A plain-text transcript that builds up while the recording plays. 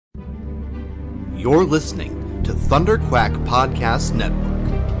You're listening to Thunderquack Podcast Network.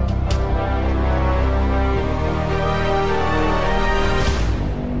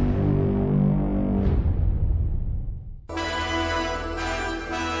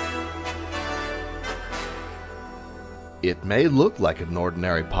 It may look like an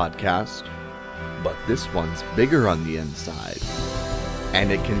ordinary podcast, but this one's bigger on the inside,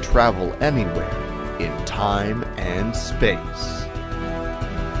 and it can travel anywhere in time and space.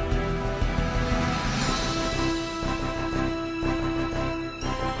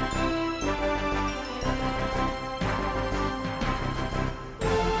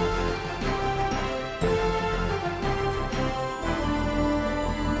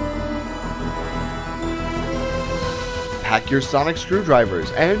 Pack your sonic screwdrivers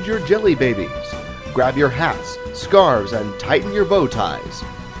and your jelly babies. Grab your hats, scarves, and tighten your bow ties.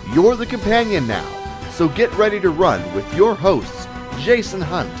 You're the companion now, so get ready to run with your hosts, Jason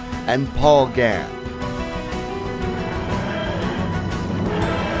Hunt and Paul Gann.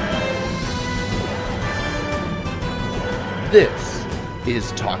 This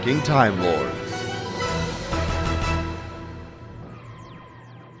is Talking Timelords.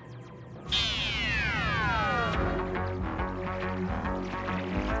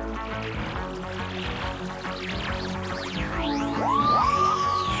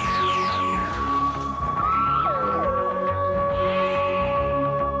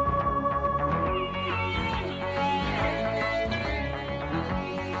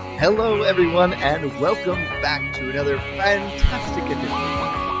 Hello, everyone, and welcome back to another fantastic edition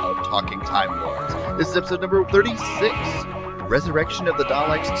of Talking Timelords. This is episode number 36, Resurrection of the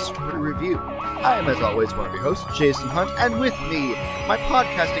Daleks Story Review. I am, as always, one of your hosts, Jason Hunt, and with me, my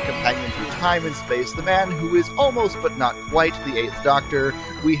podcasting companion through time and space, the man who is almost but not quite the Eighth Doctor,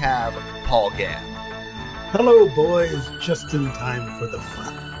 we have Paul Gann. Hello, boys, just in time for the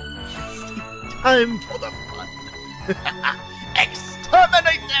fun. Time for the fun.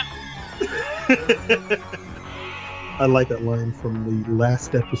 Exterminate them! I like that line from the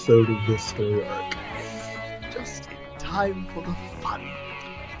last episode of this story arc. Just in time for the fun.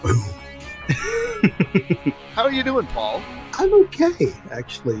 Boom. How are you doing, Paul? I'm okay,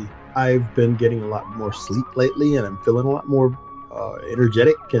 actually. I've been getting a lot more sleep lately, and I'm feeling a lot more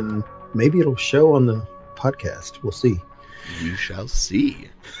energetic, and maybe it'll show on the podcast. We'll see. You shall see.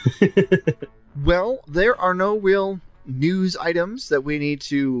 Well, there are no real news items that we need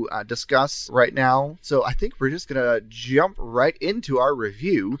to discuss right now, so I think we're just gonna jump right into our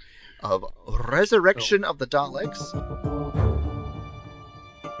review of Resurrection of the Daleks.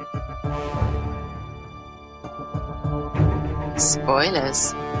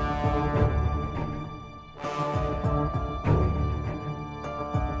 Spoilers.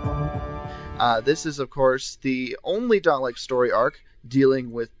 This is, of course, the only Dalek story arc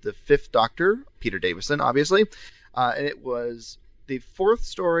dealing with the Fifth Doctor, Peter Davison, obviously. And it was the fourth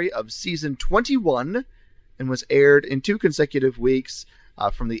story of season 21 and was aired in 2 consecutive weeks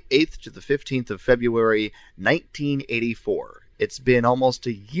from the 8th to the 15th of February, 1984. It's been almost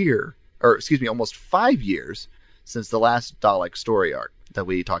almost 5 years since the last Dalek story arc that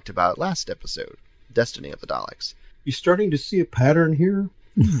we talked about last episode, Destiny of the Daleks. You starting to see a pattern here?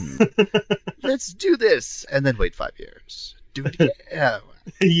 Let's do this, and then wait 5 years. Do it again.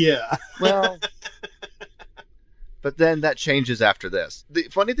 Yeah. Well... But then that changes after this. The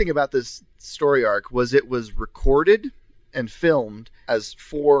funny thing about this story arc was it was recorded and filmed as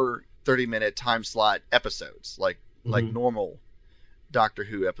 4 30-minute time slot episodes, like normal Doctor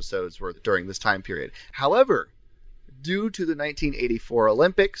Who episodes were during this time period. However, due to the 1984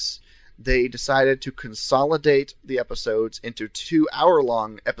 Olympics, they decided to consolidate the episodes into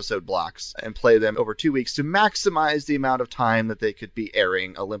 2-hour-long episode blocks and play them over 2 weeks to maximize the amount of time that they could be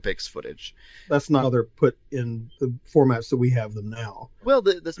airing Olympics footage. That's not how they're put in the formats that we have them now. Well,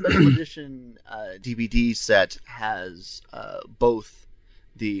 the special edition DVD set has both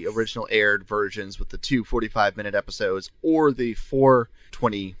the original aired versions with the 2 45-minute episodes or the 4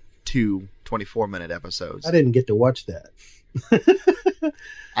 24-minute episodes. I didn't get to watch that.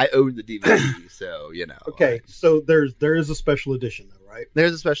 I own the DVD, so, you know. Okay, so there is a special edition, though, right?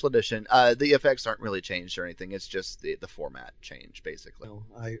 There's a special edition. The effects aren't really changed or anything. It's just the format changed, basically. Well,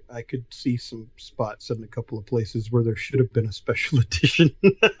 I could see some spots in a couple of places where there should have been a special edition.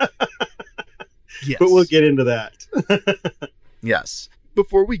 Yes. But we'll get into that. Yes.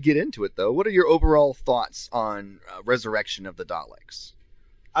 Before we get into it, though, what are your overall thoughts on Resurrection of the Daleks?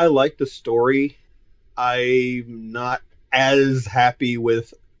 I like the story. I'm not as happy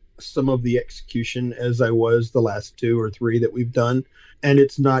with some of the execution as I was the last 2 or 3 that we've done. And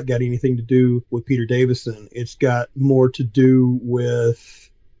it's not got anything to do with Peter Davison. It's got more to do with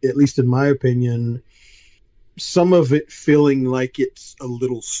at least in my opinion, some of it feeling like it's a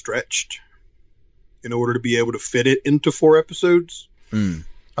little stretched in order to be able to fit it into 4 episodes.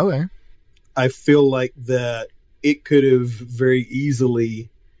 Okay. I feel like that it could have very easily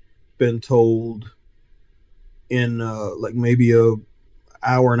been told in like maybe a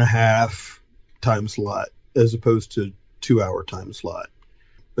hour and a half time slot as opposed to 2-hour time slot,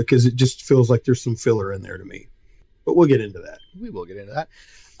 because it just feels like there's some filler in there to me. But we'll get into that. We will get into that.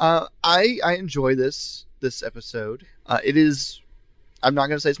 I enjoy this episode. It is. I'm not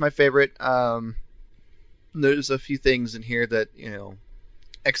going to say it's my favorite. There's a few things in here that,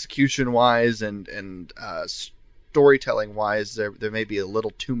 execution wise and storytelling wise, there may be a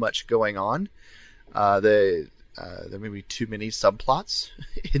little too much going on. There may be too many subplots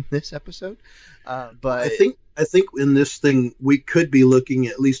in this episode. But I think in this thing we could be looking,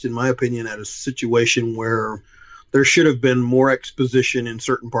 at least in my opinion, at a situation where there should have been more exposition in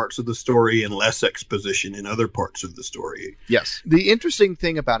certain parts of the story and less exposition in other parts of the story. Yes. The interesting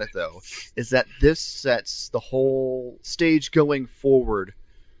thing about it, though, is that this sets the whole stage going forward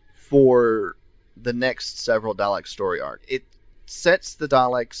for the next several Dalek story arc. It sets the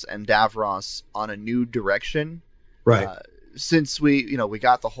Daleks and Davros on a new direction. Right. Since we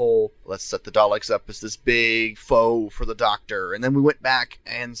got the whole, let's set the Daleks up as this big foe for the Doctor, and then we went back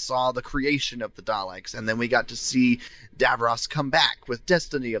and saw the creation of the Daleks, and then we got to see Davros come back with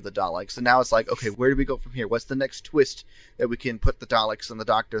Destiny of the Daleks, and now it's like, okay, where do we go from here? What's the next twist that we can put the Daleks and the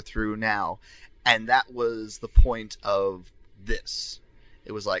Doctor through now? And that was the point of this.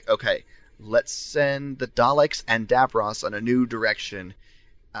 It was like, okay, let's send the Daleks and Davros on a new direction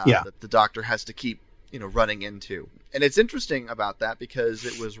that the Doctor has to keep running into. And it's interesting about that because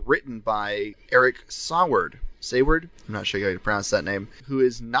it was written by Eric Saward, I'm not sure how to pronounce that name, who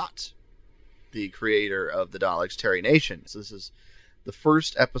is not the creator of the Daleks Terry Nation. So this is the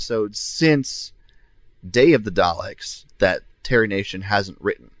first episode since Day of the Daleks that Terry Nation hasn't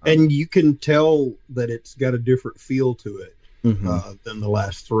written. And you can tell that it's got a different feel to it than the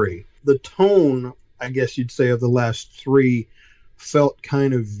last 3. The tone, I guess you'd say, of the last 3 felt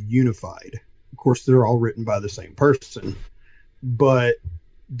kind of unified. Of course, they're all written by the same person, but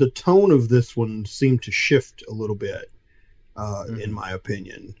the tone of this one seemed to shift a little bit, in my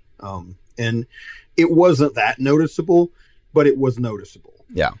opinion. And it wasn't that noticeable, but it was noticeable.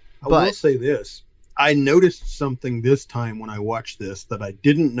 Yeah. I will say this. I noticed something this time when I watched this that I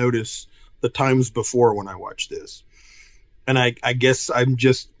didn't notice the times before when I watched this. And I guess I'm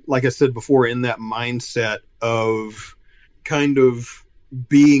just, like I said before, in that mindset of kind of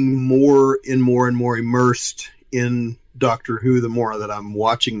being more and more immersed in Doctor Who the more that I'm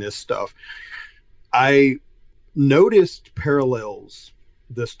watching this stuff. I noticed parallels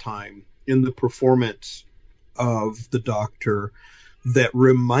this time in the performance of the Doctor that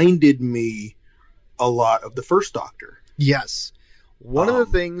reminded me a lot of the first Doctor. Yes. One of the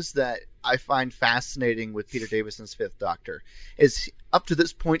things that I find fascinating with Peter Davison's Fifth Doctor is, up to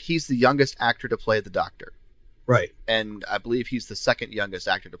this point, he's the youngest actor to play the Doctor. Right. And I believe he's the second youngest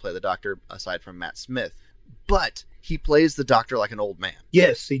actor to play the Doctor, aside from Matt Smith. But he plays the Doctor like an old man.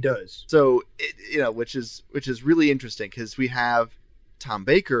 Yes, he does. So, which is really interesting, because we have Tom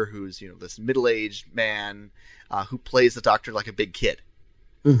Baker, who's this middle-aged man who plays the Doctor like a big kid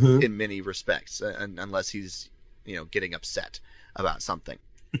in many respects, unless he's getting upset about something.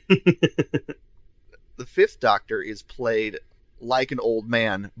 The Fifth Doctor is played like an old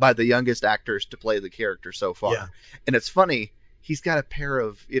man by the youngest actors to play the character so far. Yeah. And it's funny, he's got a pair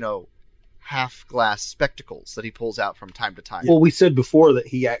of, half glass spectacles that he pulls out from time to time. Well, we said before that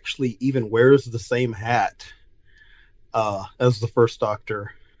he actually even wears the same hat as the first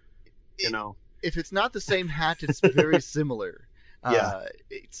Doctor. If it's not the same hat, it's very similar.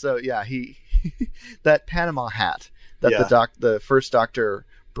 So yeah, he that Panama hat that the first Doctor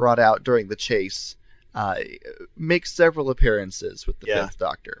brought out during the chase makes several appearances with the Fifth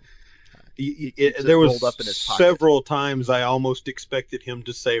Doctor. There was up in his several times I almost expected him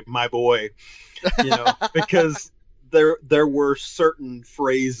to say "my boy," because there were certain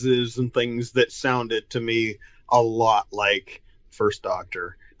phrases and things that sounded to me a lot like First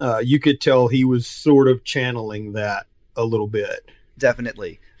Doctor. You could tell he was sort of channeling that a little bit.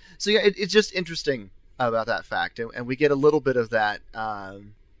 Definitely. So yeah, it's just interesting about that fact, and we get a little bit of that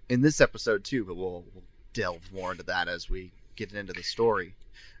in this episode too, but we'll delve more into that as we get into the story.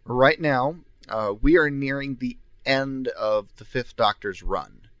 Right now, we are nearing the end of the Fifth Doctor's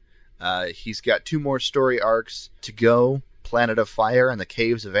run. He's got 2 more story arcs to go, Planet of Fire and the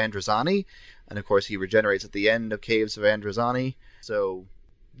Caves of Androzani, and of course he regenerates at the end of Caves of Androzani. So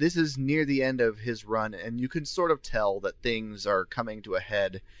this is near the end of his run, and you can sort of tell that things are coming to a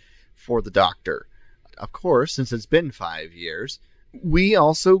head for the Doctor. Of course, since it's been 5 years, we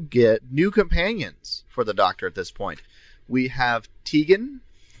also get new companions for the Doctor at this point. We have Tegan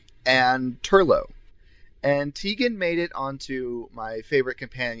and Turlough. And Tegan made it onto my favorite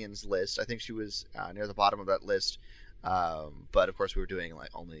companions list. I think she was near the bottom of that list. But, of course, we were doing like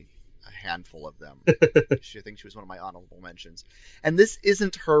only a handful of them. I think she was one of my honorable mentions. And this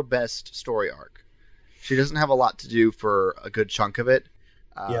isn't her best story arc. She doesn't have a lot to do for a good chunk of it.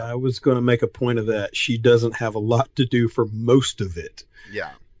 Yeah, I was going to make a point of that. She doesn't have a lot to do for most of it.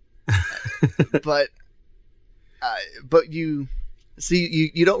 Yeah. But you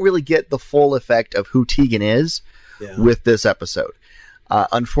see, you don't really get the full effect of who Tegan is with this episode,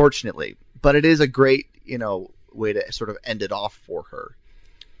 unfortunately. But it is a great, way to sort of end it off for her.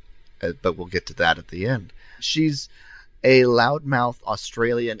 But we'll get to that at the end. She's a loudmouth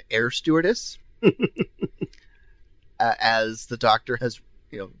Australian air stewardess, as the Doctor has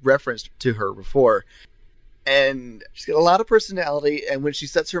referenced to her before. And she's got a lot of personality, and when she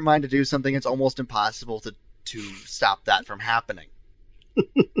sets her mind to do something, it's almost impossible to stop that from happening.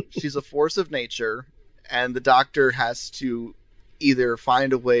 She's a force of nature, and the Doctor has to either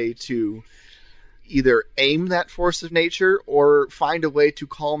find a way to either aim that force of nature or find a way to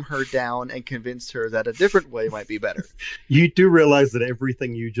calm her down and convince her that a different way might be better. You do realize that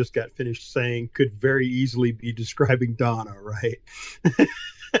everything you just got finished saying could very easily be describing Donna, right?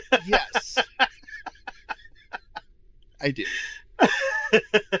 Yes. I do.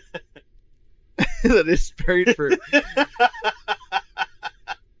 That is very true.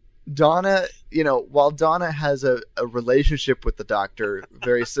 Donna, while Donna has a relationship with the Doctor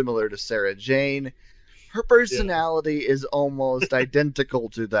very similar to Sarah Jane, her personality is almost identical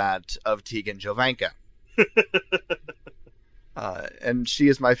to that of Tegan Jovanka. And she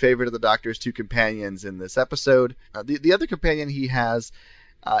is my favorite of the Doctor's two companions in this episode. The other companion he has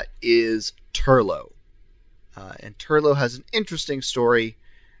is Turlough. And Turlough has an interesting story,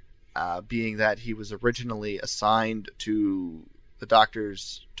 being that he was originally assigned to the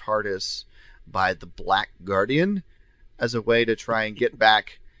Doctor's TARDIS by the Black Guardian as a way to try and get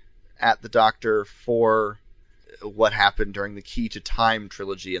back at the Doctor for what happened during the Key to Time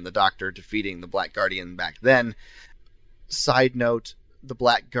trilogy and the Doctor defeating the Black Guardian back then. Side note, the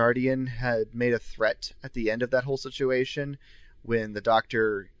Black Guardian had made a threat at the end of that whole situation when the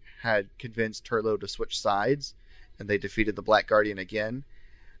Doctor had convinced Turlough to switch sides, and they defeated the Black Guardian again.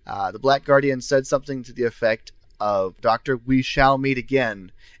 The Black Guardian said something to the effect of, "Doctor, we shall meet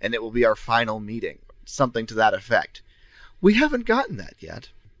again, and it will be our final meeting." Something to that effect. We haven't gotten that yet.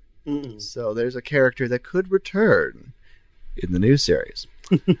 So there's a character that could return in the new series.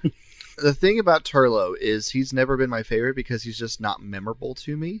 The thing about Turlough is he's never been my favorite because he's just not memorable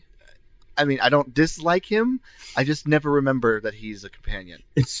to me. I mean, I don't dislike him. I just never remember that he's a companion.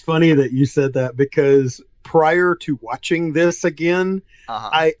 It's funny that you said that because prior to watching this again,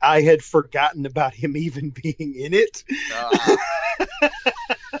 I had forgotten about him even being in it.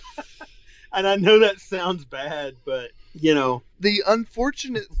 And I know that sounds bad, but, The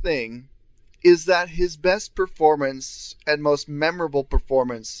unfortunate thing is that his best performance and most memorable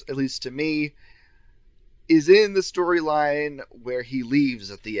performance, at least to me, is in the storyline where he leaves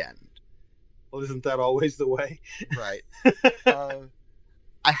at the end. Well, isn't that always the way? Right.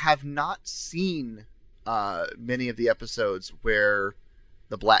 I have not seen many of the episodes where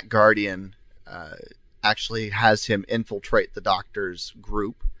the Black Guardian actually has him infiltrate the Doctor's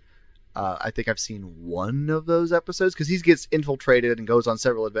group. I think I've seen one of those episodes because he gets infiltrated and goes on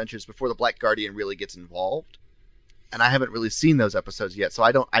several adventures before the Black Guardian really gets involved. And I haven't really seen those episodes yet, so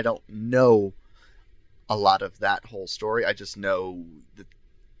I don't know a lot of that whole story. I just know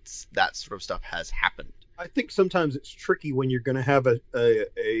that sort of stuff has happened. I think sometimes it's tricky when you're going to have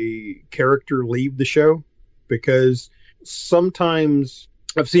a character leave the show, because sometimes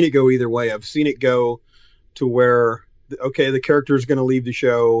I've seen it go either way. I've seen it go to where, okay, the character is going to leave the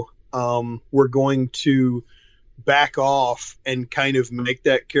show. We're going to back off and kind of make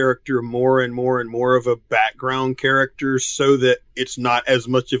that character more and more and more of a background character so that it's not as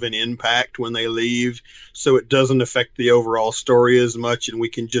much of an impact when they leave, so it doesn't affect the overall story as much, and we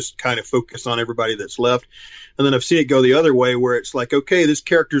can just kind of focus on everybody that's left. And then I've seen it go the other way where it's like, okay, this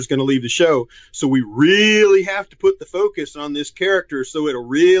character is going to leave the show, so we really have to put the focus on this character so it'll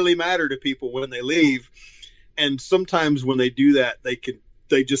really matter to people when they leave. And sometimes when they do that,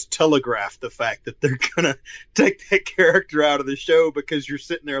 they just telegraph the fact that they're going to take that character out of the show, because you're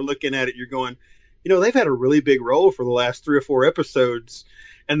sitting there looking at it, you're going, they've had a really big role for the last 3 or 4 episodes,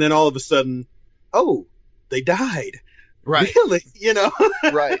 and then all of a sudden, oh, they died. Right. Really? You know?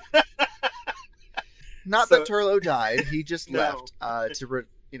 Right. Not So- that Turlo died. He just No. left to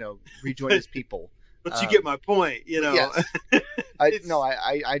rejoin his people. But you get my point, you know. Yes.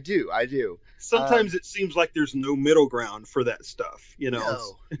 I do. Sometimes it seems like there's no middle ground for that stuff, you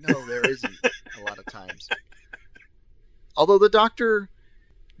know. No, there isn't a lot of times. Although the Doctor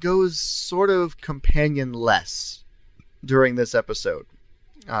goes sort of companion-less during this episode.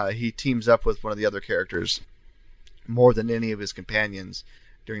 He teams up with one of the other characters more than any of his companions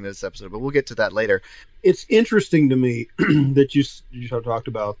during this episode, but we'll get to that later. It's interesting to me that you talked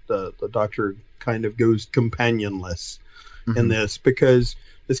about the Doctor kind of goes companionless in this, because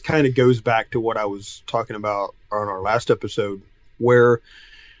this kind of goes back to what I was talking about on our last episode, where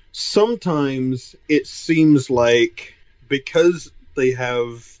sometimes it seems like because they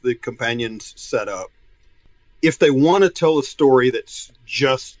have the companions set up, if they want to tell a story that's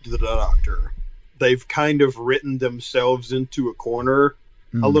just the Doctor, they've kind of written themselves into a corner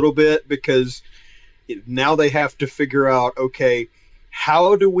a little bit, because now they have to figure out, okay,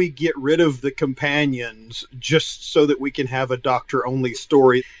 how do we get rid of the companions just so that we can have a Doctor-only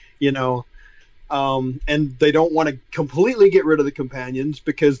story, you know? And they don't want to completely get rid of the companions,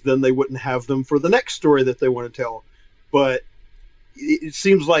 because then they wouldn't have them for the next story that they want to tell. But it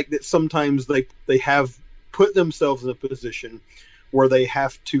seems like that sometimes they have put themselves in a position where they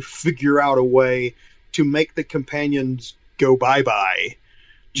have to figure out a way to make the companions go bye-bye,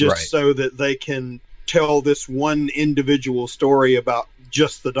 just so that they can tell this one individual story about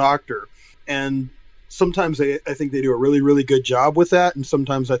just the Doctor. And sometimes I think they do a really, really good job with that, and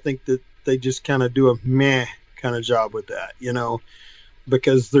sometimes I think that they just kind of do a meh kind of job with that, you know,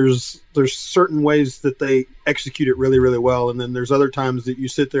 because there's certain ways that they execute it really, really well, and then there's other times that you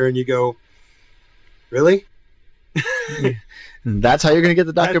sit there and you go, really? That's how you're going to get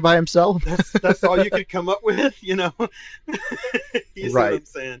the Doctor by himself? That's all you could come up with, you know? You see what I'm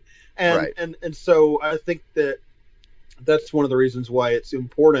saying? And so I think that's one of the reasons why it's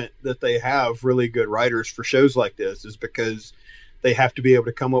important that they have really good writers for shows like this, is because they have to be able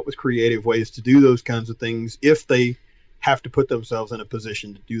to come up with creative ways to do those kinds of things if they have to put themselves in a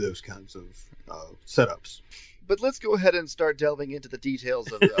position to do those kinds of setups. But let's go ahead and start delving into the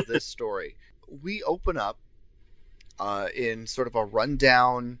details of this story. We open up in sort of a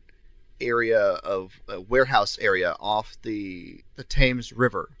rundown area of a warehouse area off the Thames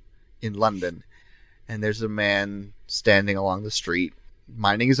River in London. And there's a man standing along the street,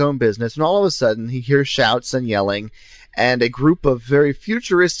 minding his own business, and all of a sudden he hears shouts and yelling, and a group of very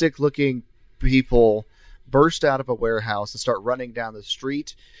futuristic-looking people burst out of a warehouse and start running down the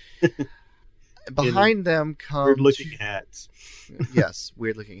street. Behind them come... Weird-looking hats. Yes,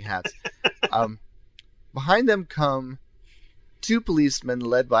 weird-looking hats. Behind them come two policemen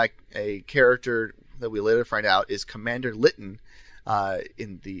led by a character that we later find out is Commander Lytton,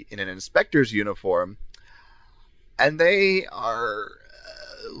 in an inspector's uniform, and they are,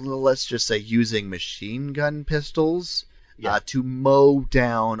 let's just say, using machine gun pistols to mow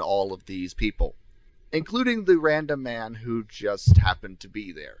down all of these people, including the random man who just happened to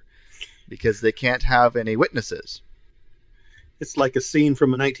be there, because they can't have any witnesses. It's like a scene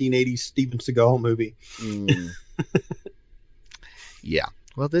from a 1980s Steven Seagal movie. Yeah.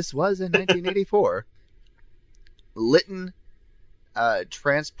 Well, this was in 1984. Lytton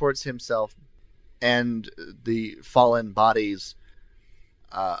transports himself and the fallen bodies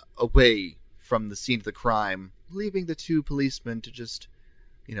away from the scene of the crime, leaving the two policemen to just,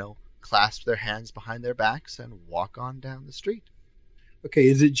 clasp their hands behind their backs and walk on down the street. Okay,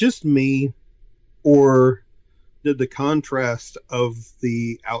 is it just me, or did the contrast of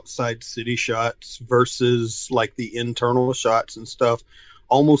the outside city shots versus like the internal shots and stuff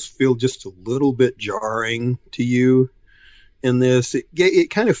almost feel just a little bit jarring to you in this? It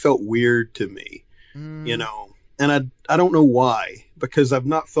kind of felt weird to me, and I don't know why, because I've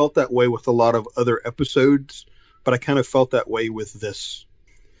not felt that way with a lot of other episodes, but I kind of felt that way with this.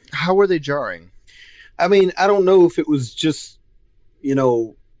 How were they jarring? I mean, I don't know if it was just, I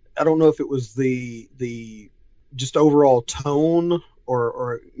don't know if it was the just overall tone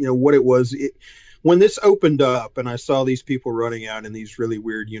or what it was. When this opened up and I saw these people running out in these really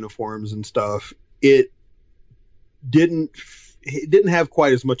weird uniforms and stuff, it didn't have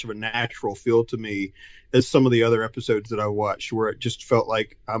quite as much of a natural feel to me as some of the other episodes that I watched, where it just felt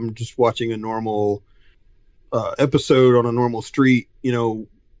like I'm just watching a normal episode on a normal street.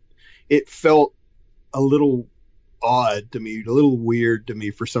 It felt a little odd to me, a little weird to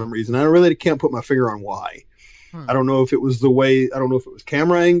me for some reason. I really can't put my finger on why. I don't know if it was the way, I don't know if it was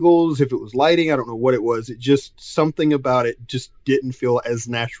camera angles, if it was lighting, I don't know what it was. It just, something about it just didn't feel as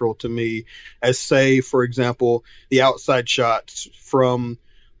natural to me as, say, for example, the outside shots from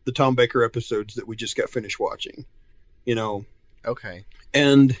the Tom Baker episodes that we just got finished watching, you know. Okay.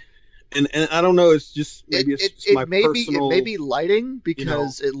 And I don't know, it's just, maybe it's just my personal... It may be lighting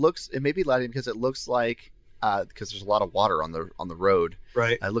because it looks like, because there's a lot of water on the road.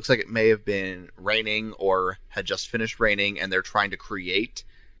 Right. It looks like it may have been raining or had just finished raining, and they're trying to create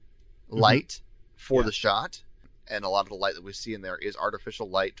light for the shot. And a lot of the light that we see in there is artificial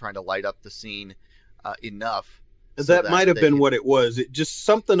light, trying to light up the scene enough. That might have been what it was. It just,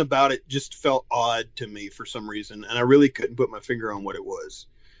 something about it just felt odd to me for some reason, and I really couldn't put my finger on what it was.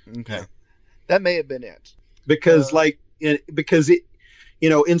 Okay. Yeah. That may have been it. Because you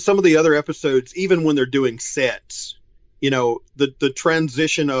know, in some of the other episodes, even when they're doing sets, you know, the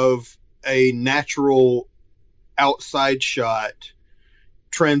transition of a natural outside shot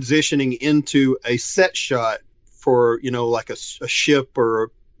transitioning into a set shot for, you know, like a ship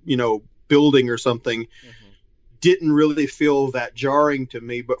or, you know, building or something didn't really feel that jarring to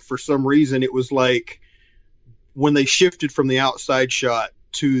me. But for some reason, it was like when they shifted from the outside shot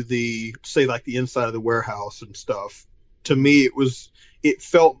to the, say, like the inside of the warehouse and stuff, to me, it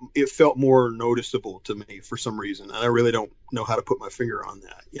felt more noticeable to me for some reason, and I really don't know how to put my finger on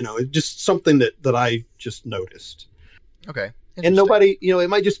that. You know, it's just something that I just noticed. Okay. And nobody, you know, it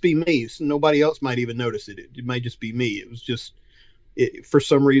might just be me. So nobody else might even notice it. It might just be me. It was just, for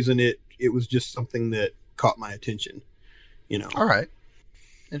some reason, it was just something that caught my attention. You know. All right.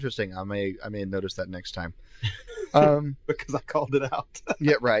 Interesting. I may notice that next time. Because I called it out.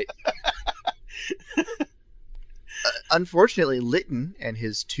 Yeah. Right. Unfortunately, Lytton and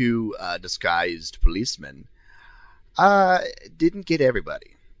his two disguised policemen didn't get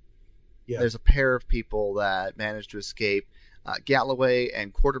everybody. Yeah. There's a pair of people that managed to escape, Galloway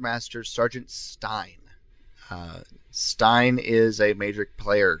and Quartermaster Sergeant Stein. Stein is a major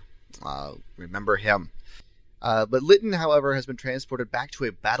player. Remember him. But Lytton, however, has been transported back to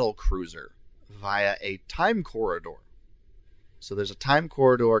a battle cruiser via a time corridor. So there's a time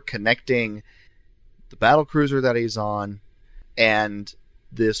corridor connecting the battle cruiser that he's on and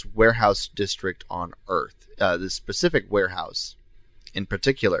this warehouse district on Earth, this specific warehouse in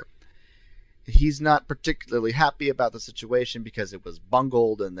particular. He's not particularly happy about the situation because it was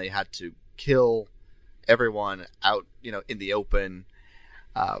bungled and they had to kill everyone out, you know, in the open.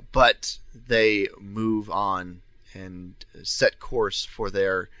 But they move on and set course for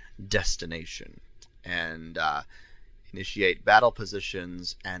their destination and initiate battle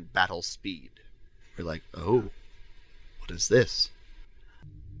positions and battle speed. We're like, oh, what is this?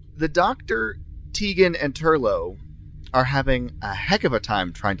 The Doctor, Tegan, and Turlough are having a heck of a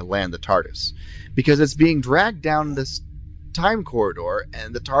time trying to land the TARDIS because it's being dragged down this time corridor,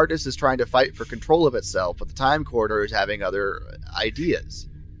 and the TARDIS is trying to fight for control of itself, but the time corridor is having other ideas.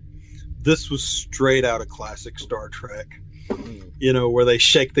 This was straight out of classic Star Trek. You know, where they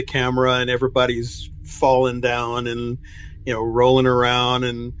shake the camera and everybody's falling down and, you know, rolling around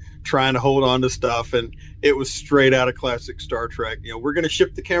and trying to hold on to stuff, and it was straight out of classic Star Trek. You know, we're going to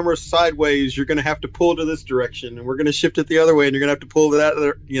shift the camera sideways, you're going to have to pull to this direction, and we're going to shift it the other way, and you're going to have to pull to that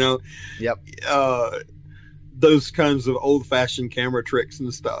other, you know. Yep. Those kinds of old-fashioned camera tricks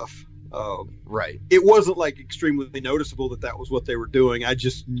and stuff. Right. It wasn't like extremely noticeable that was what they were doing. I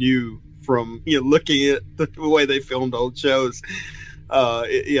just knew from, you know, looking at the way they filmed old shows.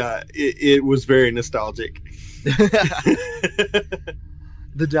 It was very nostalgic.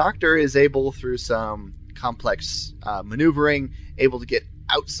 The Doctor is able, through some complex maneuvering, able to get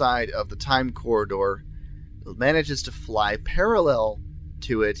outside of the time corridor, manages to fly parallel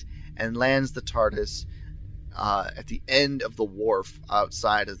to it, and lands the TARDIS at the end of the wharf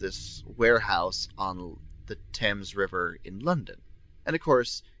outside of this warehouse on the Thames River in London. And of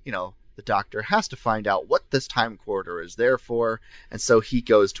course, you know, the Doctor has to find out what this time corridor is there for, and so he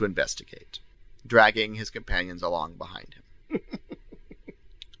goes to investigate, dragging his companions along behind him.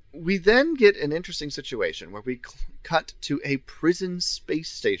 We then get an interesting situation where we cut to a prison space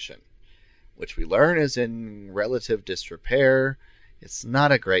station, which we learn is in relative disrepair. It's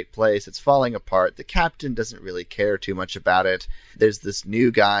not a great place. It's falling apart. The captain doesn't really care too much about it. There's this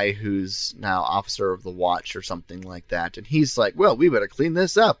new guy who's now officer of the watch or something like that, and he's like, well, we better clean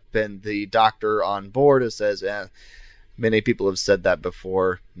this up. And the Doctor on board says, many people have said that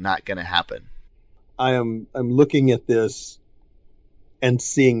before, not going to happen. I'm looking at this and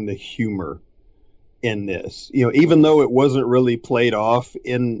seeing the humor in this. You know, even though it wasn't really played off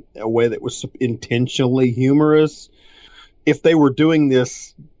in a way that was intentionally humorous, if they were doing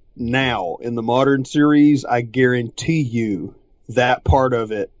this now in the modern series, I guarantee you that part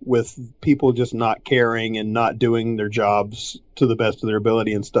of it, with people just not caring and not doing their jobs to the best of their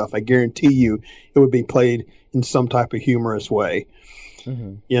ability and stuff, I guarantee you it would be played in some type of humorous way,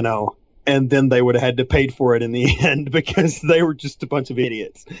 you know, and then they would have had to pay for it in the end because they were just a bunch of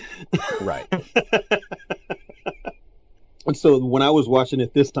idiots. Right. And so when I was watching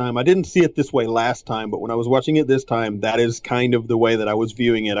it this time, I didn't see it this way last time, but when I was watching it this time, that is kind of the way that I was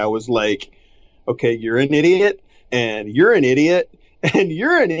viewing it. I was like, okay, you're an idiot, and you're an idiot, and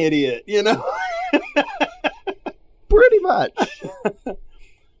you're an idiot, you know? Pretty much.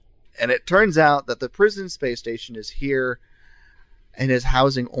 And it turns out that the prison space station is here and is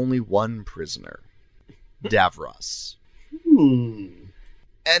housing only one prisoner, Davros.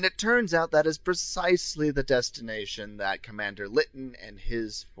 And it turns out that is precisely the destination that Commander Lytton and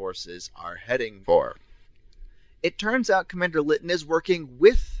his forces are heading for. It turns out Commander Lytton is working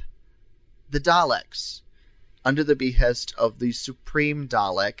with the Daleks under the behest of the Supreme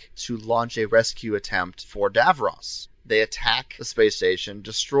Dalek to launch a rescue attempt for Davros. They attack the space station,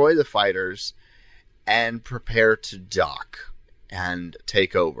 destroy the fighters, and prepare to dock and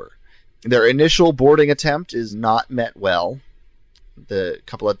take over. Their initial boarding attempt is not met well. The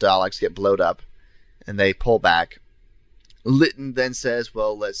couple of Daleks get blowed up, and they pull back. Lytton then says,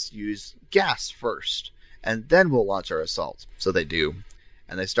 well, let's use gas first, and then we'll launch our assault. So they do,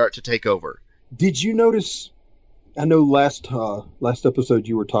 and they start to take over. Did you notice, I know last episode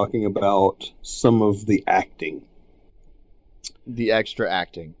you were talking about some of the acting. The extra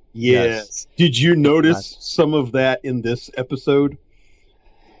acting. Yes. Did you notice some of that in this episode?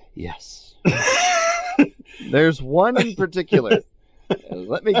 Yes. There's one in particular.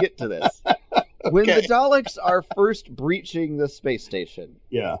 Let me get to this. When the Daleks are first breaching the space station,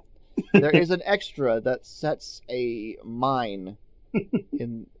 yeah, there is an extra that sets a mine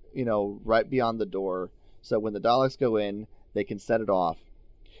in, right beyond the door. So when the Daleks go in, they can set it off.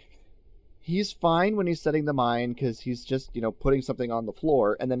 He's fine when he's setting the mine because he's just, putting something on the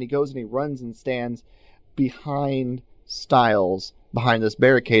floor. And then he goes and he runs and stands behind Styles, behind this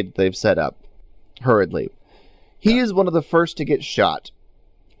barricade that they've set up, hurriedly. He is one of the first to get shot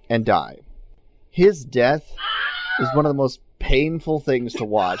and die. His death is one of the most painful things to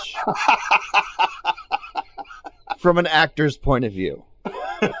watch from an actor's point of view.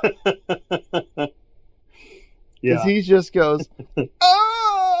 Because he just goes,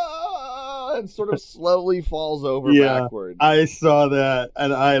 ah, and sort of slowly falls over backwards. I saw that,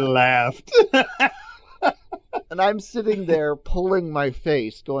 and I laughed. And I'm sitting there pulling my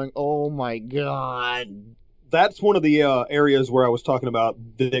face, going, oh my God. That's one of the areas where I was talking about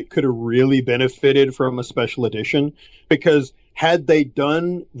that it could have really benefited from a special edition, because had they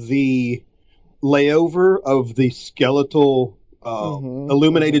done the layover of the skeletal,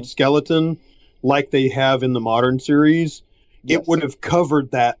 illuminated skeleton like they have in the modern series, it would have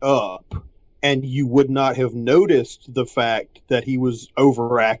covered that up, and you would not have noticed the fact that he was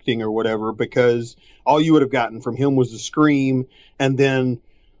overacting or whatever, because all you would have gotten from him was a scream, and then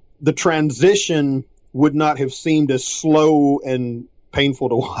the transition would not have seemed as slow and painful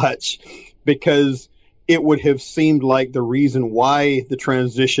to watch, because it would have seemed like the reason why the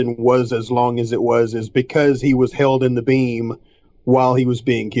transition was as long as it was is because he was held in the beam while he was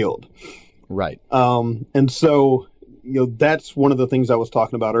being killed. Right. And so, that's one of the things I was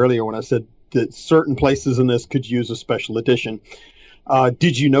talking about earlier when I said that certain places in this could use a special edition.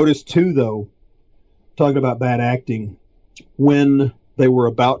 Did you notice too, though, talking about bad acting, when they were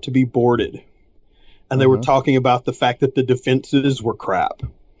about to be boarded, and they were talking about the fact that the defenses were crap.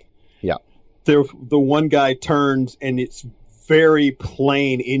 Yeah. The one guy turns, and it's very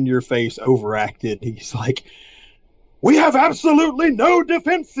plain, in your face, overacted. He's like, we have absolutely no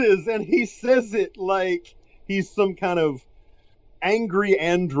defenses. And he says it like he's some kind of angry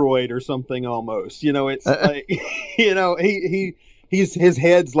android or something almost. It's like, his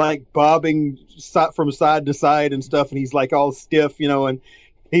head's like bobbing from side to side and stuff. And he's like all stiff, and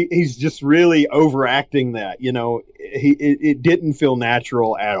he's just really overacting that, it didn't feel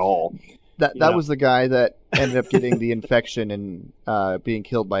natural at all. That was the guy that ended up getting the infection and being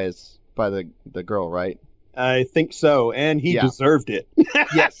killed by the girl, right? I think so, and he deserved it.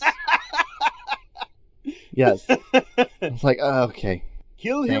 Yes. Yes. It's like, okay.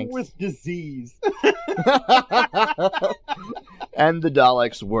 Kill him with disease. And the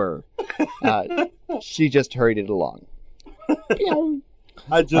Daleks were. She just hurried it along.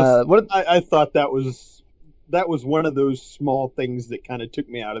 I thought that was one of those small things that kind of took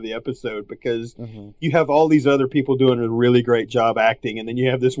me out of the episode, because you have all these other people doing a really great job acting, and then you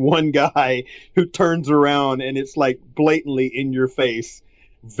have this one guy who turns around and it's like blatantly in your face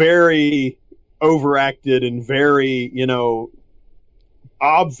very overacted and very,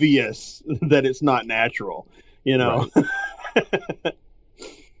 obvious that it's not natural, Right.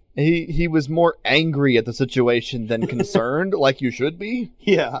 He was more angry at the situation than concerned, like you should be.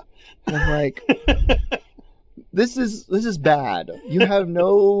 Yeah. And I'm like, this is bad. You have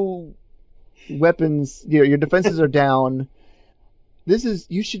no weapons. Your defenses are down.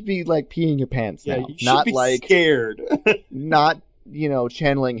 You should be like peeing your pants now, You should not be like scared. not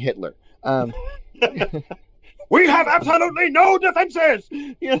channeling Hitler. We have absolutely no defenses.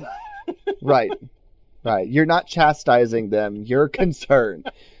 Right. You're not chastising them. You're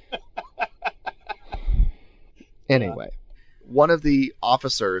concerned. Anyway, one of the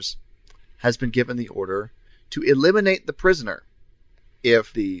officers has been given the order to eliminate the prisoner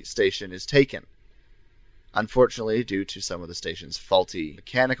if the station is taken. Unfortunately, due to some of the station's faulty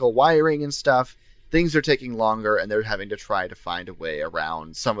mechanical wiring and stuff, things are taking longer, and they're having to try to find a way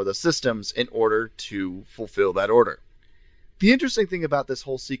around some of the systems in order to fulfill that order. The interesting thing about this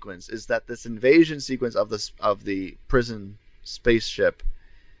whole sequence is that this invasion sequence of the prison spaceship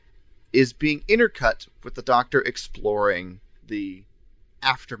is being intercut with the Doctor exploring the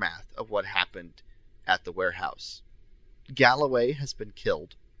aftermath of what happened at the warehouse. Galloway has been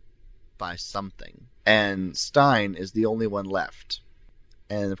killed by something, and Stein is the only one left.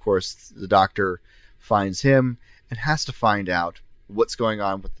 And of course, the Doctor finds him and has to find out what's going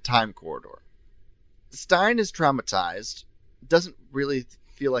on with the time corridor. Stein is traumatized, doesn't really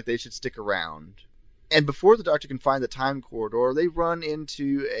feel like they should stick around. And before the Doctor can find the time corridor, they run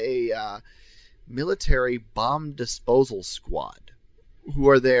into a military bomb disposal squad who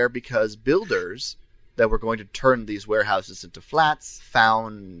are there because builders that were going to turn these warehouses into flats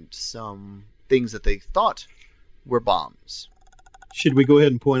found some things that they thought were bombs. Should we go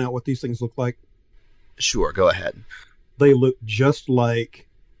ahead and point out what these things look like? Sure, go ahead. They look just like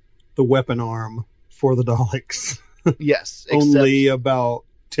the weapon arm for the Daleks. Yes. Only about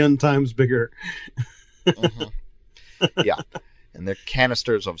 10 times bigger. Yeah. And they're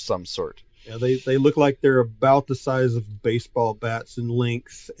canisters of some sort. Yeah, they look like they're about the size of baseball bats in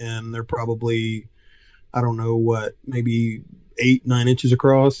length, and they're probably, I don't know what, maybe 8-9 inches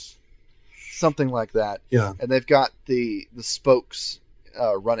across. Something like that. Yeah. And they've got the spokes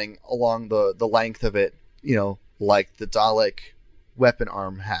running along the length of it, like the Dalek weapon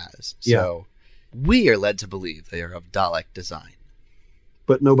arm has. So we are led to believe they are of Dalek design.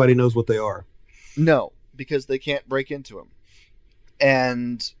 But nobody knows what they are. No, because they can't break into them.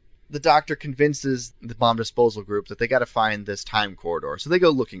 And the Doctor convinces the bomb disposal group that they got to find this time corridor, so they go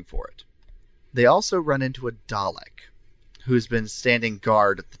looking for it. They also run into a Dalek who's been standing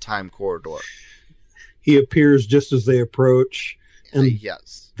guard at the time corridor. He appears just as they approach, and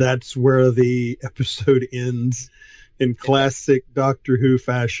yes, that's where the episode ends in classic Doctor Who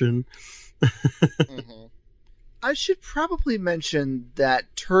fashion. I should probably mention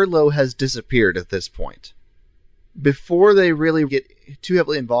that Turlough has disappeared at this point. Before they really get too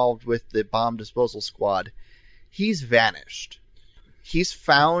heavily involved with the bomb disposal squad, he's vanished. He's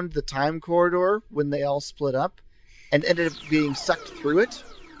found the time corridor when they all split up and ended up being sucked through it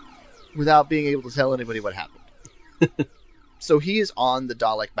without being able to tell anybody what happened. So he is on the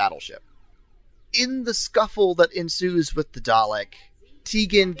Dalek battleship. In the scuffle that ensues with the Dalek,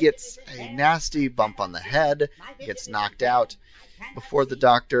 Tegan gets a nasty bump on the head, gets knocked out, before the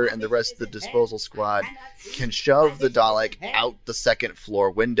Doctor and the rest of the disposal squad can shove the Dalek out the second floor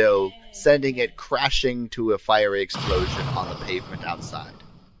window, sending it crashing to a fiery explosion on the pavement outside.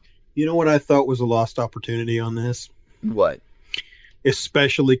 You know what I thought was a lost opportunity on this? What?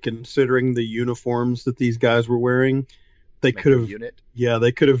 Especially considering the uniforms that these guys were wearing. They could have, unit? Yeah,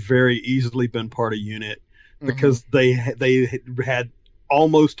 they could have very easily been part of unit, because they had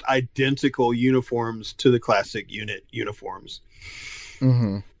almost identical uniforms to the classic unit uniforms.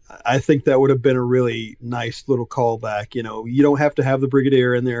 I think that would have been a really nice little callback. You don't have to have the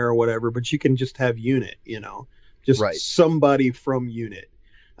Brigadier in there or whatever, but you can just have unit. Just somebody from unit.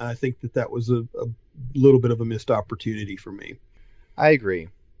 I think that was a little bit of a missed opportunity for me. I agree.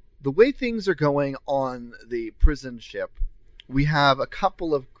 The way things are going on the prison ship, we have a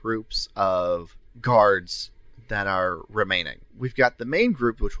couple of groups of guards that are remaining. We've got the main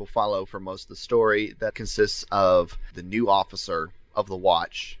group, which we'll follow for most of the story, that consists of the new officer of the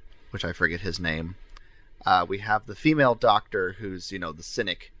Watch, which I forget his name. We have the female doctor, who's, the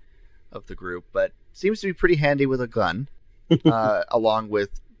cynic of the group, but seems to be pretty handy with a gun, along with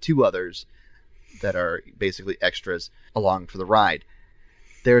two others that are basically extras along for the ride.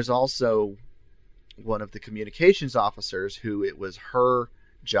 There's also one of the communications officers who it was her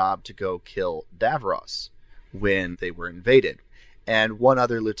job to go kill Davros when they were invaded. and one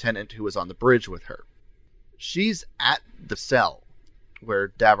other lieutenant who was on the bridge with her. She's at the cell where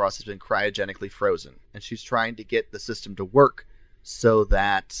Davros has been cryogenically frozen, and she's trying to get the system to work so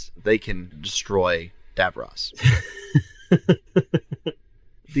that they can destroy Davros.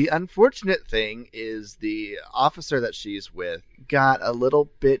 The unfortunate thing is the officer that she's with got a little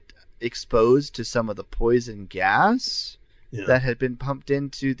bit exposed to some of the poison gas that had been pumped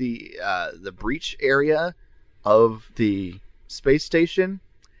into the breach area of the space station,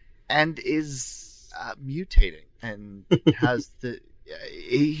 and is mutating and has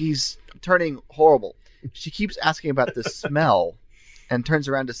he's turning horrible. She keeps asking about the smell and turns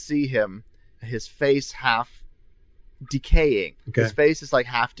around to see him, his face half decaying. Okay. His face is like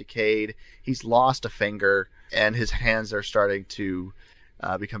half decayed. He's lost a finger, and his hands are starting to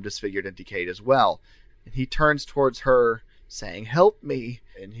become disfigured and decayed as well. And he turns towards her saying, "Help me."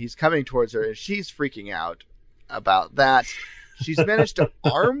 And he's coming towards her, and she's freaking out about that. She's managed to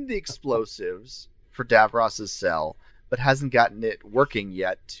arm the explosives for Davros's cell, but hasn't gotten it working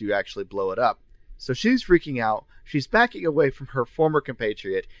yet to actually blow it up. So she's freaking out. She's backing away from her former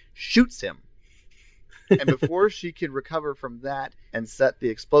compatriot, shoots him. And before she can recover from that and set the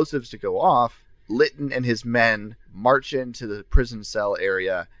explosives to go off, Lytton and his men march into the prison cell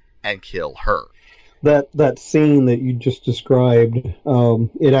area and kill her. That scene that you just described,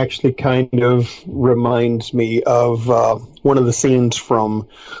 it actually kind of reminds me of one of the scenes from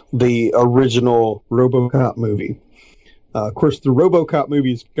the original RoboCop movie. Of course, the RoboCop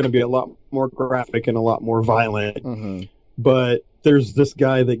movie is going to be a lot more graphic and a lot more violent, but there's this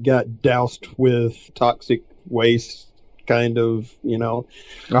guy that got doused with toxic waste, kind of,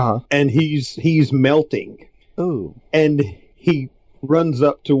 and he's melting. Ooh. And he runs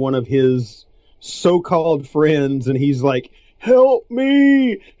up to one of his so-called friends, and he's like, help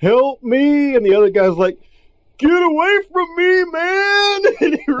me, and the other guy's like, get away from me, man,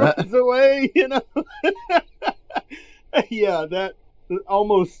 and he runs away, Yeah, that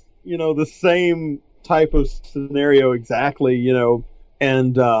almost, the same type of scenario exactly,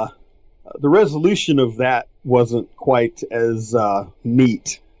 and the resolution of that wasn't quite as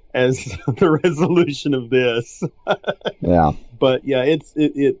neat as the resolution of this. Yeah. But yeah,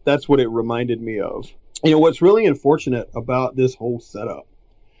 it that's what it reminded me of. What's really unfortunate about this whole setup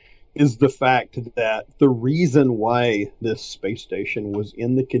is the fact that the reason why this space station was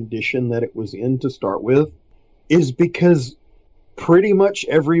in the condition that it was in to start with is because pretty much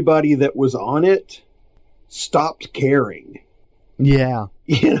everybody that was on it stopped caring. Yeah.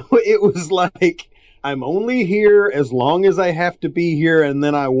 It was like, I'm only here as long as I have to be here, and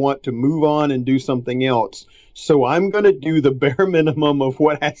then I want to move on and do something else. So I'm going to do the bare minimum of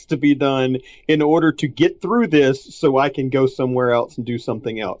what has to be done in order to get through this so I can go somewhere else and do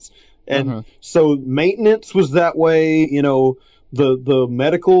something else. And so maintenance was that way, the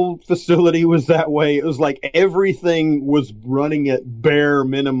medical facility was that way. It was like everything was running at bare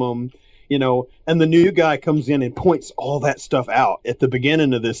minimum, and the new guy comes in and points all that stuff out at the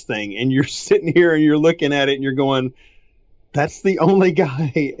beginning of this thing. And you're sitting here and you're looking at it and you're going, that's the only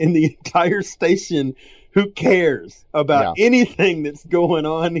guy in the entire station who cares about anything that's going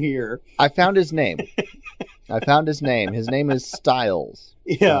on here. I found his name. His name is Styles.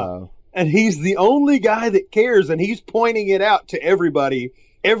 Yeah. And he's the only guy that cares, and he's pointing it out to everybody,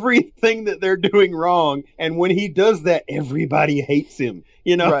 everything that they're doing wrong. And when he does that, everybody hates him,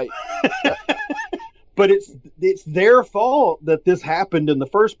 Right. But it's their fault that this happened in the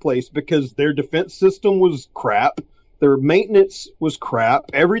first place, because their defense system was crap. Their maintenance was crap.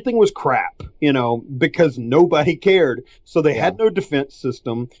 Everything was crap, because nobody cared. So they had no defense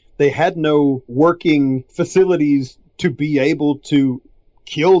system. They had no working facilities to be able to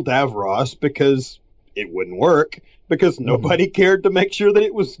kill Davros, because it wouldn't work, because nobody cared to make sure that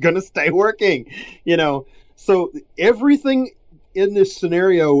it was going to stay working, So everything in this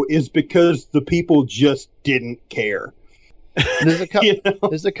scenario is because the people just didn't care. There's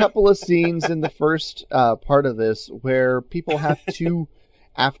a couple of scenes in the first part of this where people have to,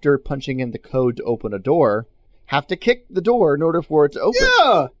 after punching in the code to open a door, have to kick the door in order for it to open.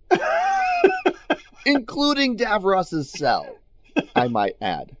 Yeah! Including Davros's cell, I might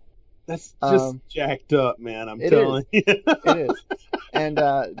add. That's just jacked up, man. I'm telling you. It is. And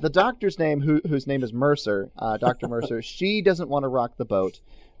the doctor's name, whose name is Mercer, Dr. Mercer, she doesn't want to rock the boat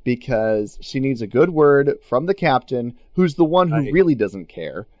because she needs a good word from the captain, who's the one who really doesn't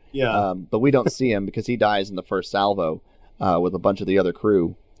care. Yeah. But we don't see him because he dies in the first salvo with a bunch of the other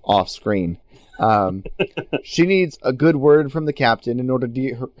crew off screen. She needs a good word from the captain in order to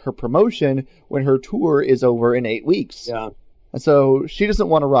get her promotion when her tour is over in 8 weeks. Yeah. And so she doesn't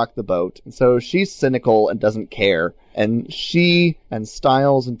want to rock the boat. And so she's cynical and doesn't care. And she and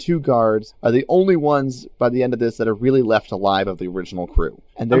Styles and 2 guards are the only ones by the end of this that are really left alive of the original crew.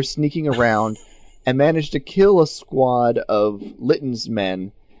 And they're sneaking around and manage to kill a squad of Litton's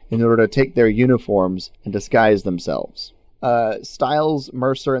men in order to take their uniforms and disguise themselves. Styles,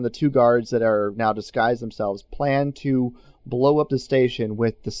 Mercer, and the 2 guards that are now disguised themselves plan to blow up the station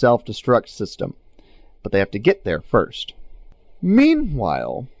with the self-destruct system. But they have to get there first.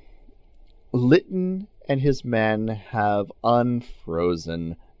 Meanwhile, Litton and his men have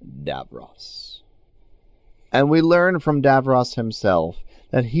unfrozen Davros. And we learn from Davros himself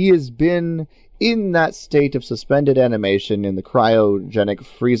that he has been in that state of suspended animation in the cryogenic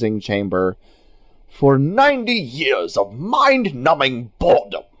freezing chamber for 90 years of mind-numbing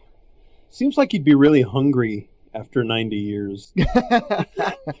boredom. Seems like you'd be really hungry after 90 years.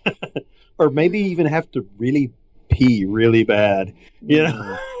 Or maybe even have to really pee really bad. You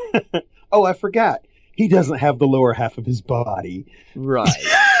know? Oh, I forgot. He doesn't have the lower half of his body. Right.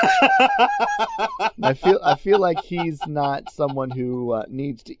 I feel like he's not someone who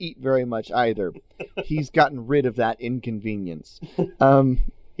needs to eat very much either. He's gotten rid of that inconvenience.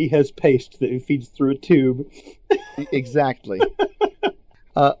 He has paste that he feeds through a tube. Exactly.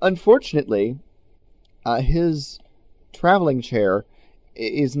 Unfortunately, his traveling chair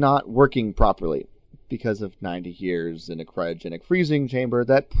is not working properly because of 90 years in a cryogenic freezing chamber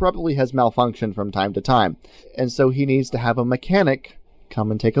that probably has malfunctioned from time to time. And so he needs to have a mechanic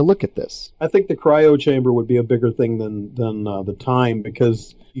come and take a look at this. I think the cryo chamber would be a bigger thing than the time,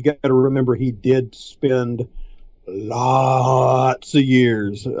 because you got to remember he did spend lots of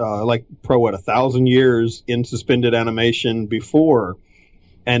years, 1,000 years in suspended animation before,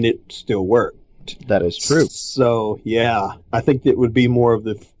 and it still worked. That is true. So, yeah, I think it would be more of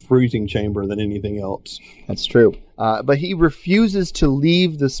the freezing chamber than anything else. That's true. But he refuses to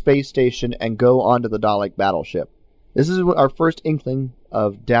leave the space station and go onto the Dalek battleship. This is our first inkling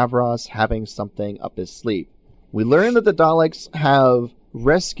of Davros having something up his sleeve. We learn that the Daleks have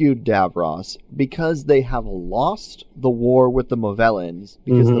rescued Davros because they have lost the war with the Movellans,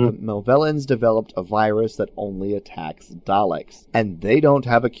 because the Movellans developed a virus that only attacks Daleks, and they don't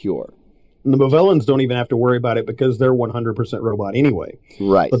have a cure. The Movellans don't even have to worry about it because they're 100% robot anyway.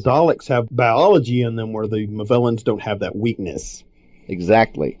 Right. The Daleks have biology in them where the Movellans don't have that weakness.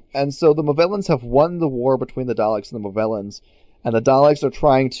 Exactly. And so the Movellans have won the war between the Daleks and the Movellans, and the Daleks are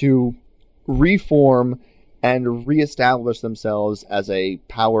trying to reform and reestablish themselves as a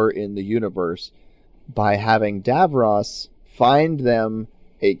power in the universe by having Davros find them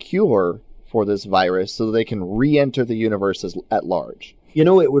a cure for this virus so that they can re-enter the universe at large. You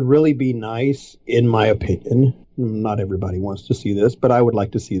know, it would really be nice, in my opinion, not everybody wants to see this, but I would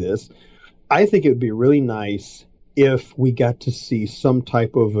like to see this. I think it would be really nice if we got to see some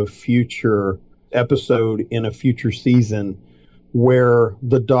type of a future episode in a future season where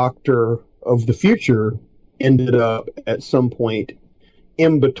the Doctor of the future ended up at some point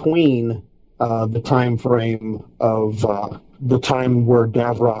in between the time frame of the time where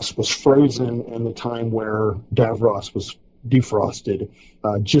Davros was frozen and the time where Davros was defrosted,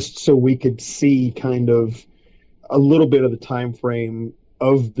 just so we could see kind of a little bit of the time frame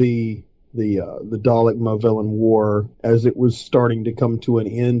of the Dalek Movellan War as it was starting to come to an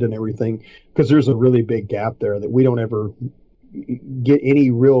end and everything, because there's a really big gap there that we don't ever get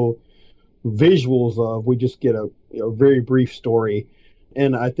any real visuals of. We just get a very brief story,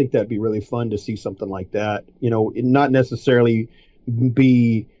 and I think that'd be really fun to see something like that. It not necessarily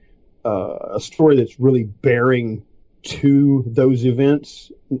be a story that's really bearing to those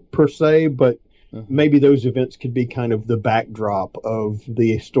events per se, but maybe those events could be kind of the backdrop of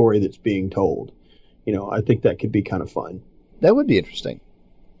the story that's being told. I think that could be kind of fun. That would be interesting.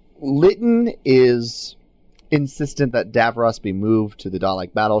 Litton is insistent that Davros be moved to the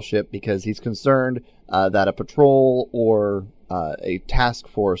Dalek battleship because he's concerned that a patrol or a task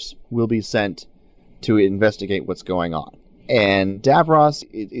force will be sent to investigate what's going on. And Davros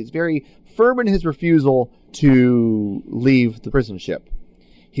is very firm in his refusal to leave the prison ship.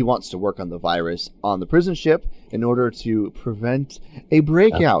 He wants to work on the virus on the prison ship in order to prevent a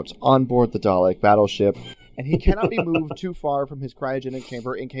breakout on board the Dalek battleship, and he cannot be moved too far from his cryogenic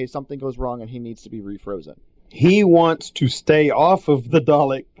chamber in case something goes wrong and he needs to be refrozen. He wants to stay off of the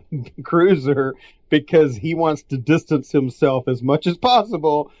Dalek cruiser because he wants to distance himself as much as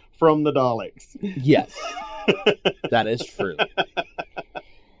possible from the Daleks. Yes, that is true.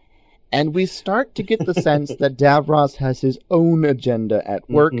 And we start to get the sense that Davros has his own agenda at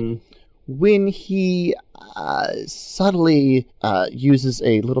work when he subtly uses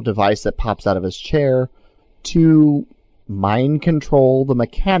a little device that pops out of his chair to mind control the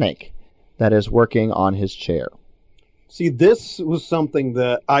mechanic that is working on his chair. See, this was something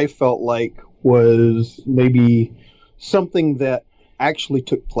that I felt like was maybe something that actually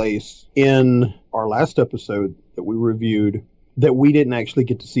took place in our last episode that we reviewed that we didn't actually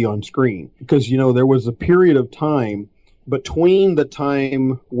get to see on screen. Because, there was a period of time between the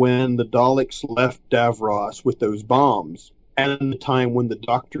time when the Daleks left Davros with those bombs and the time when the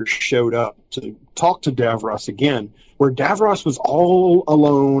Doctor showed up to talk to Davros again, where Davros was all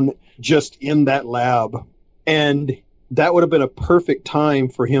alone just in that lab. And that would have been a perfect time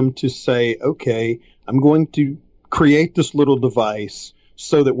for him to say, okay, I'm going to create this little device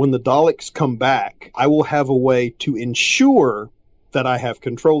so that when the Daleks come back, I will have a way to ensure that I have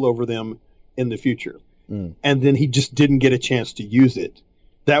control over them in the future. And then he just didn't get a chance to use it.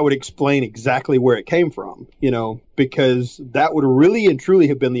 That would explain exactly where it came from, because that would really and truly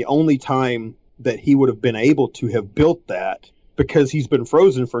have been the only time that he would have been able to have built that, because he's been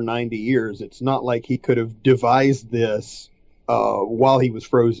frozen for 90 years. It's not like he could have devised this while he was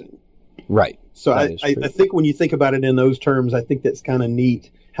frozen. Right. So I think when you think about it in those terms, I think that's kind of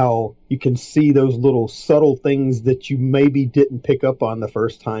neat how you can see those little subtle things that you maybe didn't pick up on the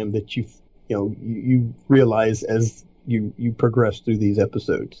first time that you realize as you progress through these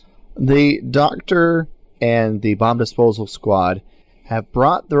episodes. The Doctor and the bomb disposal squad have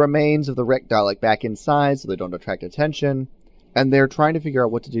brought the remains of the wrecked Dalek back inside so they don't attract attention, and they're trying to figure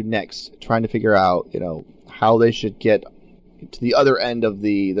out what to do next, trying to figure out, how they should get to the other end of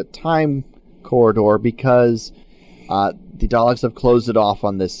the time corridor, because the Daleks have closed it off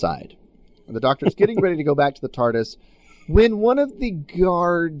on this side. The Doctor's getting ready to go back to the TARDIS when one of the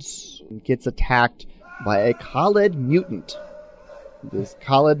guards gets attacked by a Khaled mutant. This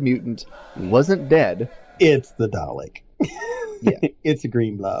Khaled mutant wasn't dead. It's the Dalek. Yeah. It's a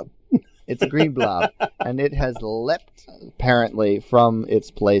green blob. It's a green blob, and it has leapt, apparently, from its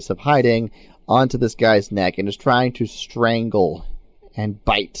place of hiding onto this guy's neck and is trying to strangle and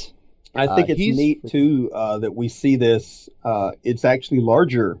bite. I think it's neat, too, that we see this. It's actually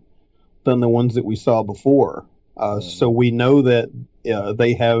larger than the ones that we saw before. So we know that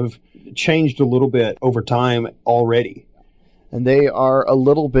they have changed a little bit over time already. And they are a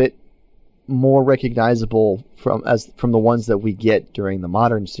little bit more recognizable from the ones that we get during the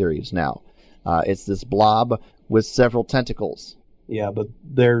modern series now. It's this blob with several tentacles. Yeah, but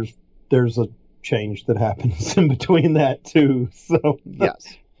there's a change that happens in between that too. So yes,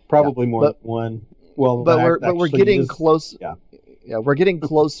 probably more than one. Well, but we're getting close. Yeah, we're getting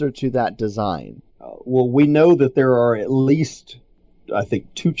closer to that design. Well, we know that there are at least, I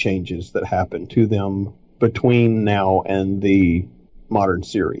think, 2 changes that happen to them between now and the modern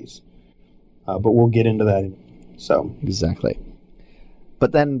series. But we'll get into that. So exactly.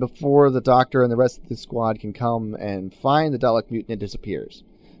 But then before the Doctor and the rest of the squad can come and find the Dalek mutant, it disappears.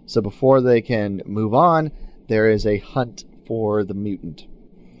 So before they can move on, there is a hunt for the mutant.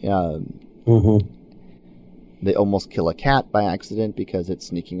 They almost kill a cat by accident because it's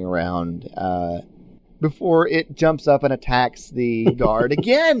sneaking around before it jumps up and attacks the guard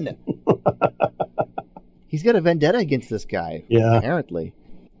again. He's got a vendetta against this guy, apparently.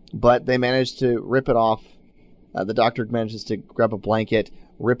 But they manage to rip it off. The Doctor manages to grab a blanket,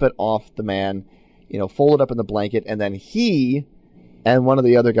 rip it off the man, fold it up in the blanket, and then he and one of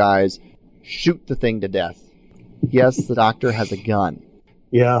the other guys shoot the thing to death. Yes, the Doctor has a gun.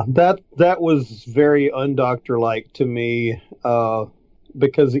 Yeah, that was very undoctor-like to me,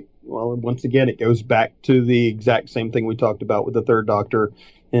 because, once again, it goes back to the exact same thing we talked about with the Third Doctor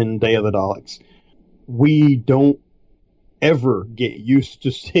in Day of the Daleks. We don't ever get used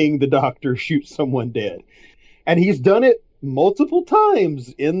to seeing the Doctor shoot someone dead. And he's done it multiple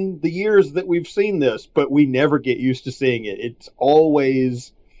times in the years that we've seen this, but we never get used to seeing it. It's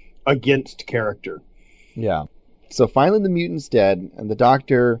always against character. Yeah. So finally the mutant's dead, and the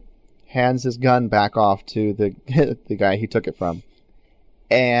Doctor hands his gun back off to the guy he took it from,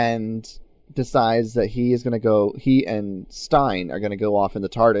 and decides that he and Stein are going to go off in the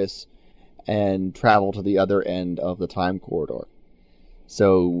TARDIS and travel to the other end of the time corridor.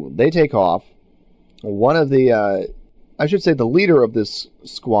 So they take off. One of the, the leader of this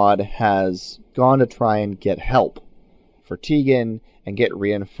squad has gone to try and get help for Tegan and get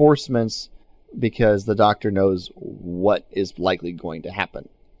reinforcements because the Doctor knows what is likely going to happen.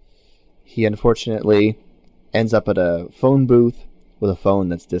 He unfortunately ends up at a phone booth with a phone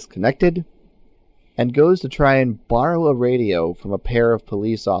that's disconnected and goes to try and borrow a radio from a pair of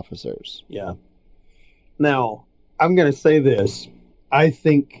police officers. Yeah. Now, I'm going to say this. I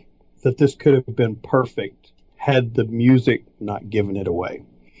think that this could have been perfect had the music not given it away.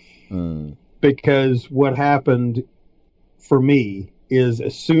 Because what happened for me is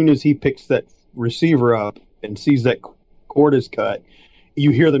as soon as he picks that receiver up and sees that cord is cut,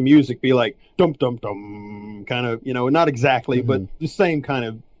 you hear the music be like dum dum dum, kind of, not exactly, but the same kind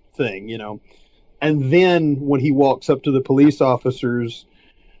of thing, And then when he walks up to the police officers,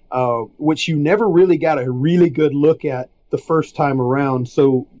 which you never really got a really good look at the first time around,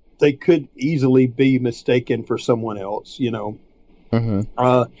 so they could easily be mistaken for someone else, He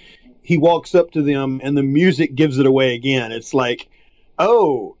walks up to them and the music gives it away again. It's like,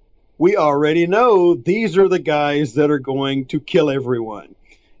 oh, we already know these are the guys that are going to kill everyone,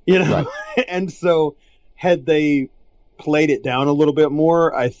 Right. And so had they played it down a little bit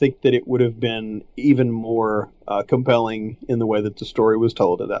more, I think that it would have been even more compelling in the way that the story was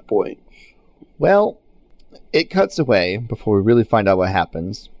told at that point. Well, it cuts away before we really find out what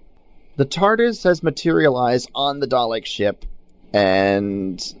happens. The TARDIS has materialized on the Dalek ship,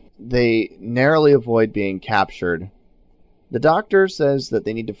 and they narrowly avoid being captured. The Doctor says that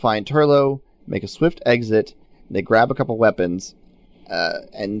they need to find Turlough, make a swift exit, and they grab a couple weapons,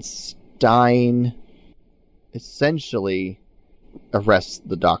 and Stein essentially arrests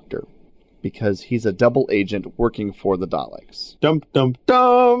the Doctor, because he's a double agent working for the Daleks. Dum dum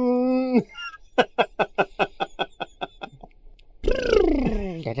dum!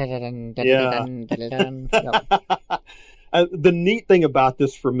 The neat thing about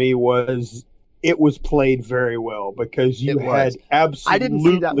this for me was it was played very well, because you had absolutely... I didn't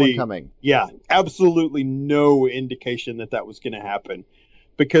see that one coming. Yeah, absolutely no indication that was going to happen.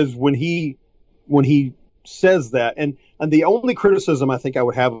 Because when he says that, and the only criticism I think I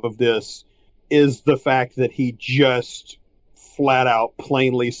would have of this is the fact that he just flat out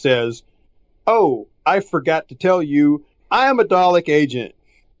plainly says, oh, I forgot to tell you, I am a Dalek agent.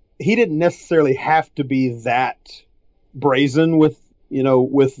 He didn't necessarily have to be that brazen with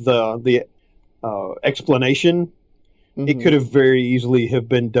the explanation. It could have very easily have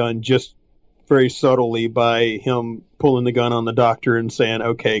been done just very subtly by him pulling the gun on the Doctor and saying,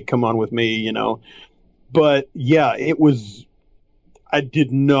 okay, come on with me, But yeah, I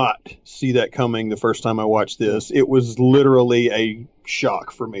did not see that coming the first time I watched this. It was literally a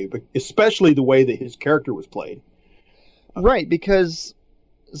shock for me, but especially the way that his character was played. Right, because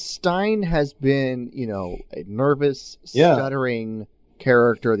Stein has been, a nervous, stuttering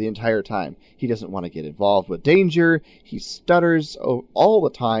character the entire time. He doesn't want to get involved with danger. He stutters all the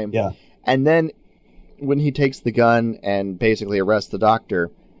time. Yeah. And then when he takes the gun and basically arrests the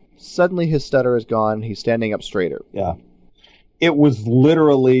Doctor, suddenly his stutter is gone. He's standing up straighter. Yeah. It was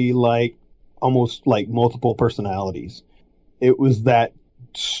literally almost like multiple personalities. It was that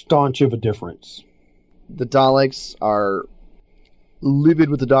staunch of a difference. The Daleks are livid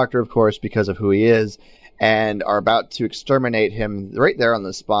with the Doctor, of course, because of who he is, and are about to exterminate him right there on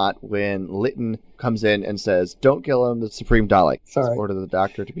the spot when Lytton comes in and says, don't kill him, the Supreme Dalek. Sorry. Order the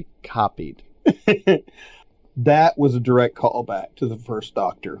Doctor to be copied. That was a direct callback to the first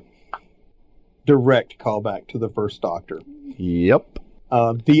Doctor. Direct callback to the first Doctor. Yep.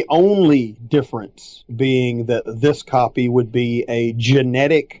 The only difference being that this copy would be a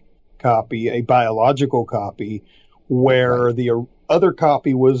genetic copy, a biological copy, where the other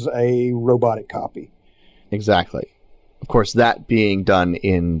copy was a robotic copy. Exactly. Of course, that being done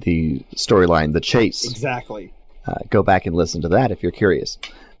in the storyline, The Chase. Exactly. Go back and listen to that if you're curious.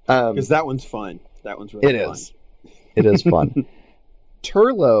 Because that one's fun. That one's really fun. It is fun.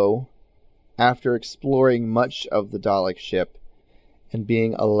 Turlough, after exploring much of the Dalek ship and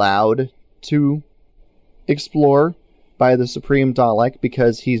being allowed to explore by the Supreme Dalek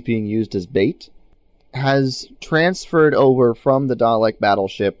because he's being used as bait, has transferred over from the Dalek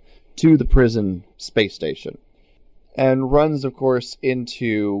battleship to the prison space station and runs, of course,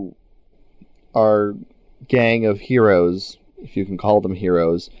 into our gang of heroes, if you can call them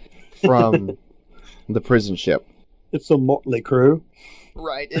heroes, from the prison ship. It's a motley crew.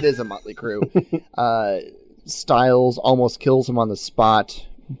 Right, it is a motley crew. Styles almost kills him on the spot,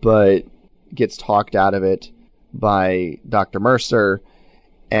 but gets talked out of it by Dr. Mercer,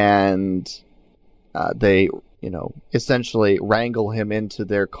 and they, essentially wrangle him into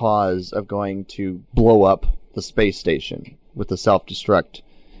their cause of going to blow up the space station with the self-destruct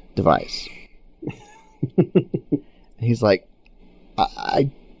device. And he's like,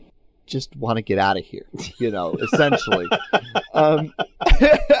 I just want to get out of here, essentially.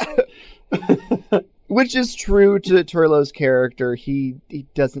 Which is true to Turlough's character. He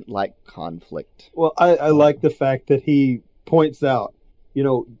doesn't like conflict. Well, I like the fact that he points out,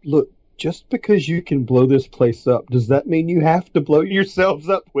 look, just because you can blow this place up, does that mean you have to blow yourselves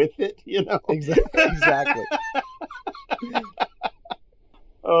up with it? Exactly.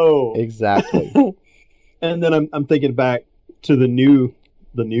 Oh. Exactly. And then I'm thinking back, to the new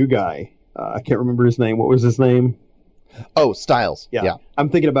guy. I can't remember his name. What was his name? Oh, Styles. Yeah. I'm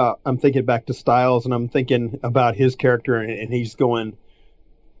thinking back to Styles, and I'm thinking about his character, and he's going,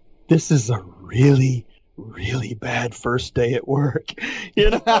 "This is a really, really bad first day at work." You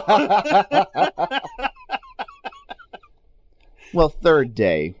know. Well, third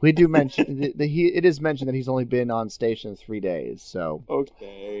day. We do mention it is mentioned that he's only been on station 3 days. So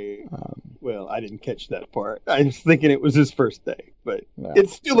Okay. Well, I didn't catch that part. I was thinking it was his first day, but no.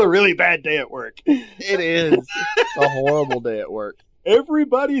 it's still a really bad day at work. It is. It's a horrible day at work.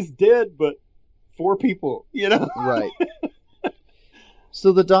 Everybody's dead, but 4 people. You know. Right.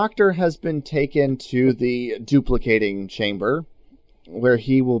 So the Doctor has been taken to the duplicating chamber, where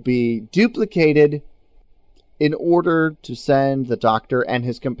he will be duplicated in order to send the Doctor and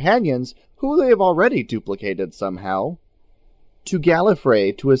his companions, who they have already duplicated somehow, to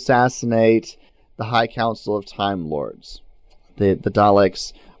Gallifrey to assassinate the High Council of Time Lords. The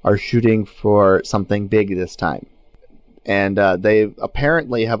Daleks are shooting for something big this time. And they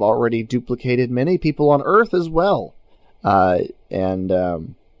apparently have already duplicated many people on Earth as well,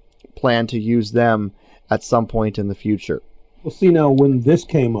 and plan to use them at some point in the future. Well, see, now, when this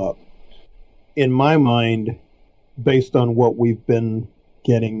came up, in my mind, based on what we've been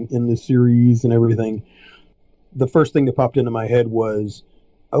getting in the series and everything, the first thing that popped into my head was,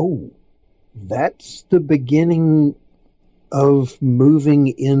 oh, that's the beginning of moving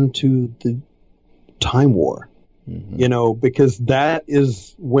into the Time War. Mm-hmm. You know, because that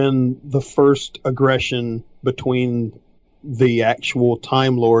is when the first aggression between the actual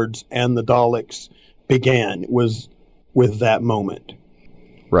Time Lords and the Daleks began. It was with that moment.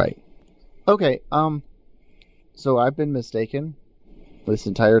 Right. Okay, so I've been mistaken this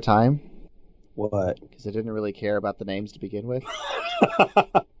entire time. What? Because I didn't really care about the names to begin with.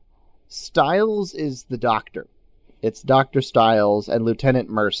 Styles is the Doctor. It's Dr. Styles and Lieutenant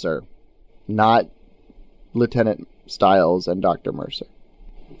Mercer, not Lieutenant Styles and Dr. Mercer.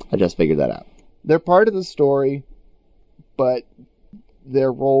 I just figured that out. They're part of the story, but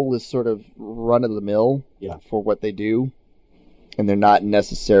their role is sort of run-of-the-mill for what they do, and they're not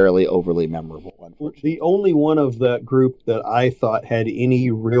necessarily overly memorable, unfortunately. The only one of that group that I thought had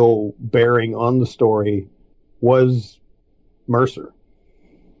any real bearing on the story was Mercer.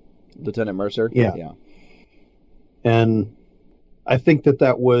 Lieutenant Mercer? Yeah. And I think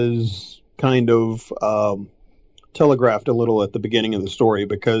that was kind of telegraphed a little at the beginning of the story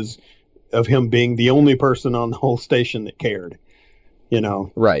because of him being the only person on the whole station that cared, you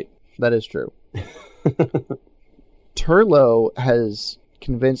know. Right. That is true. Turlough has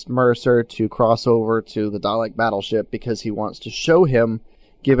convinced Mercer to cross over to the Dalek battleship because he wants to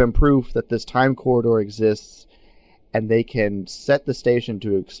give him proof that this time corridor exists and they can set the station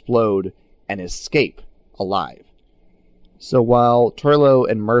to explode and escape alive. So while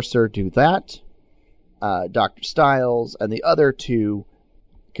Turlough and Mercer do that, Dr. Styles and the other two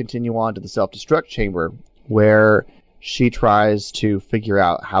continue on to the self-destruct chamber, where she tries to figure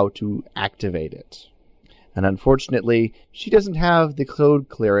out how to activate it. And unfortunately, she doesn't have the code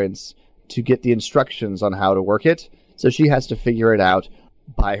clearance to get the instructions on how to work it, so she has to figure it out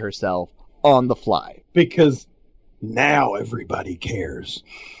by herself on the fly. Because now everybody cares.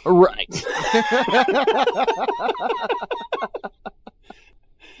 Right.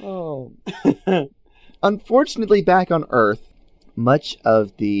 Oh. Unfortunately, back on Earth, much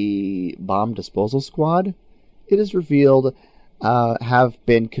of the bomb disposal squad, it is revealed, have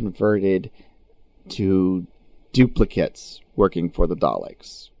been converted to duplicates working for the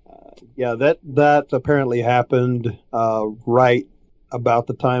Daleks. Yeah, that apparently happened right about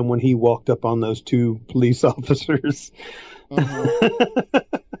the time when he walked up on those 2 police officers. Mm-hmm.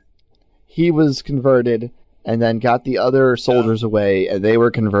 He was converted and then got the other soldiers away, and they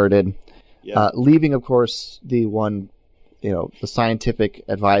were converted, leaving, of course, the one, the scientific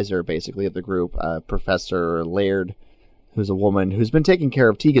advisor, basically, of the group, Professor Laird, who's a woman who's been taking care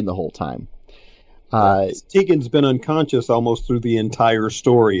of Tegan the whole time. Tegan's been unconscious almost through the entire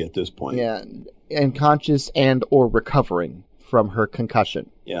story at this point. Yeah, unconscious and or recovering from her concussion.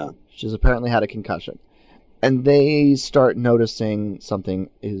 Yeah. She's apparently had a concussion. And they start noticing something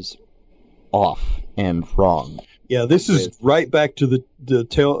is off and wrong. Yeah, this is right back to the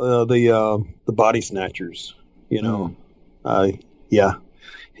body snatchers, Yeah.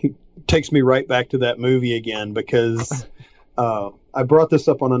 It takes me right back to that movie again because I brought this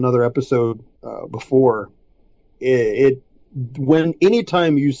up on another episode before.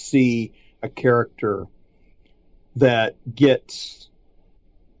 Anytime you see a character that gets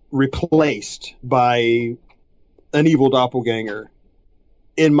replaced by an evil doppelganger,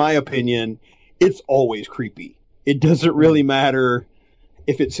 in my opinion, it's always creepy. It doesn't really matter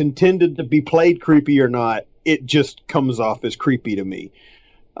if it's intended to be played creepy or not. It just comes off as creepy to me.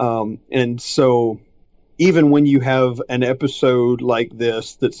 And so even when you have an episode like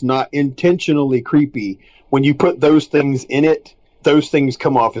this that's not intentionally creepy, when you put those things in it, those things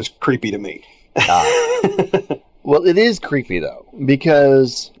come off as creepy to me. Well, it is creepy, though,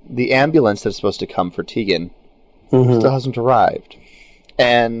 because the ambulance that's supposed to come for Tegan still hasn't arrived.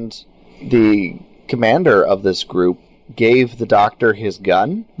 And the commander of this group gave the doctor his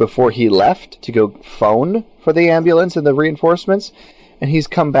gun before he left to go phone for the ambulance and the reinforcements, and he's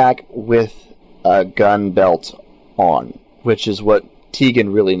come back with a gun belt on, which is what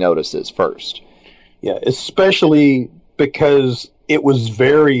Tegan really notices first. Yeah, especially because it was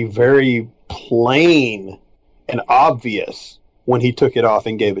very, very plain and obvious when he took it off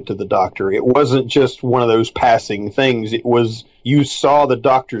and gave it to the doctor. It wasn't just one of those passing things. It was, you saw the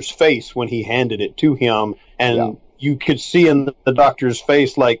doctor's face when he handed it to him, and you could see in the doctor's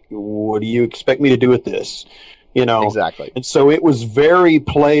face, like, what do you expect me to do with this? You know? Exactly. And so it was very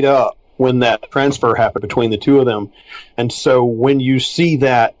played up when that transfer happened between the two of them. And so when you see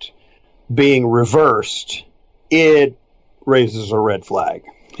that being reversed, it raises a red flag.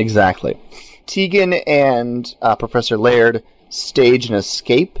 Exactly. Tegan and Professor Laird stage an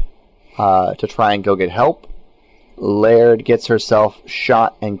escape to try and go get help. Laird gets herself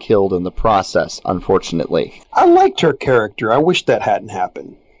shot and killed in the process, unfortunately. I liked her character. I wish that hadn't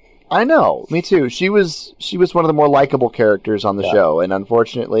happened. I know, me too. She was one of the more likable characters on the show, and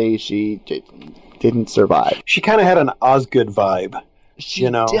unfortunately, she didn't survive. She kind of had an Osgood vibe. She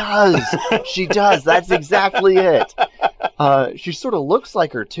does. She does. That's exactly it. She sort of looks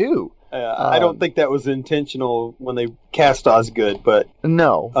like her too. I don't think that was intentional when they cast Osgood, but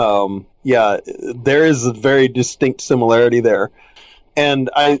no. Yeah, there is a very distinct similarity there. And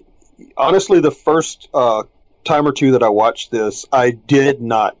I honestly, the first time or two that I watched this, I did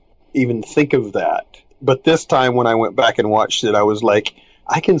not even think of that. But this time when I went back and watched it, I was like,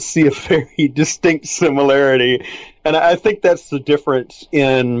 I can see a very distinct similarity. And I think that's the difference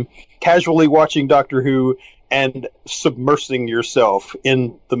in casually watching Doctor Who and submersing yourself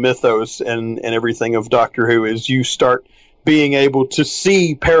in the mythos and everything of Doctor Who, is you start being able to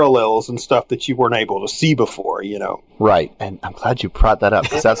see parallels and stuff that you weren't able to see before, you know. Right, and I'm glad you brought that up,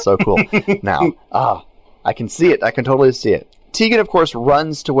 because that's so cool. Now, I can see it. I can totally see it. Tegan, of course,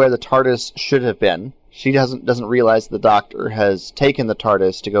 runs to where the TARDIS should have been. She doesn't realize the Doctor has taken the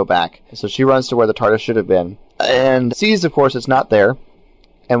TARDIS to go back, so she runs to where the TARDIS should have been, and sees, of course, it's not there.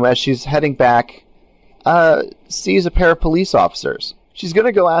 And as she's heading back, sees a pair of police officers. She's going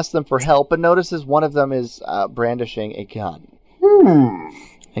to go ask them for help, but notices one of them is brandishing a gun.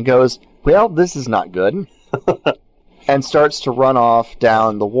 And goes, well, this is not good. And starts to run off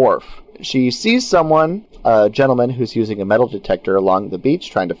down the wharf. She sees someone, a gentleman who's using a metal detector along the beach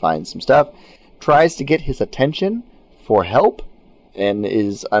trying to find some stuff, tries to get his attention for help, and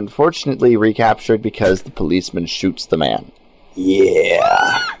is unfortunately recaptured because the policeman shoots the man.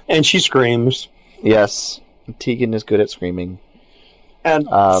 Yeah. And she screams. Yes, Tegan is good at screaming. And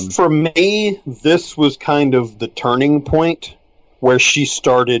for me, this was kind of the turning point where she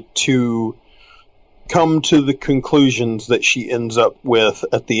started to come to the conclusions that she ends up with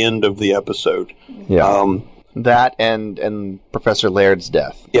at the end of the episode. Yeah. That and Professor Laird's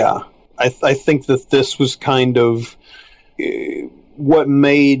death. Yeah. I think that this was kind of what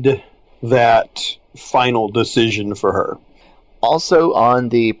made that final decision for her. Also on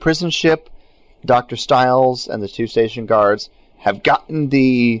the prison ship, Dr. Stiles and the two station guards have gotten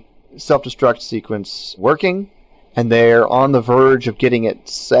the self-destruct sequence working, and they're on the verge of getting it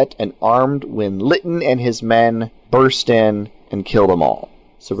set and armed when Lytton and his men burst in and kill them all.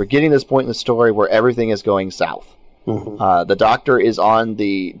 So we're getting to this point in the story where everything is going south. Mm-hmm. The Doctor is on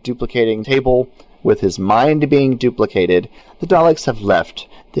the duplicating table with his mind being duplicated. The Daleks have left.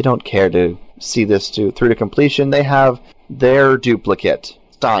 They don't care to see this through to completion. They have their duplicate,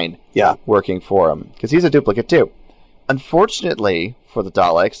 Stein, working for him, because he's a duplicate too. Unfortunately for the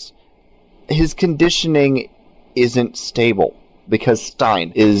Daleks, his conditioning isn't stable because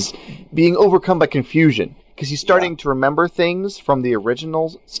Stein is being overcome by confusion, because he's starting to remember things from the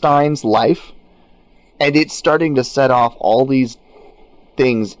original Stein's life, and it's starting to set off all these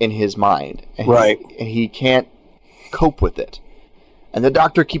things in his mind. And he can't cope with it. And the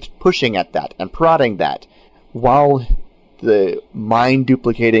Doctor keeps pushing at that and prodding that while the mind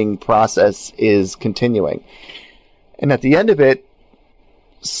duplicating process is continuing. And at the end of it,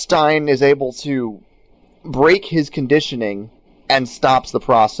 Stein is able to break his conditioning and stops the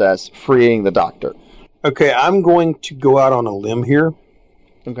process, freeing the Doctor. Okay, I'm going to go out on a limb here.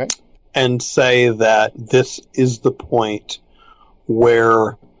 Okay. and say that this is the point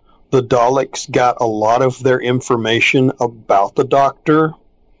where the Daleks got a lot of their information about the Doctor,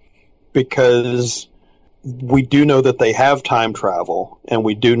 because we do know that they have time travel, and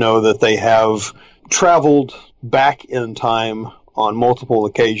we do know that they have traveled back in time on multiple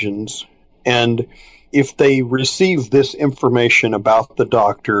occasions. And if they receive this information about the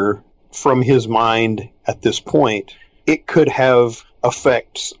Doctor from his mind at this point, it could have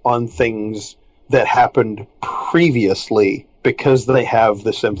effects on things that happened previously, because they have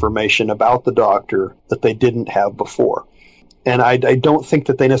this information about the Doctor that they didn't have before. And I don't think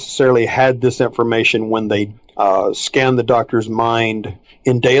that they necessarily had this information when they scanned the Doctor's mind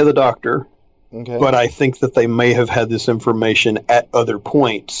in Day of the Doctor, but I think that they may have had this information at other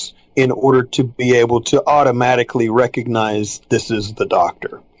points in order to be able to automatically recognize this is the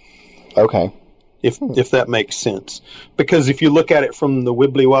Doctor. Okay. If that makes sense. Because if you look at it from the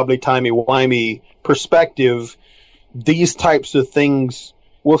wibbly-wobbly, timey-wimey perspective, these types of things,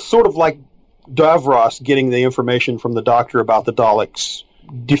 well, sort of like Davros getting the information from the Doctor about the Daleks'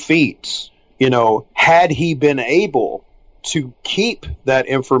 defeats. Had he been able to keep that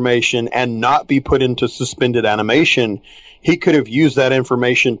information and not be put into suspended animation, he could have used that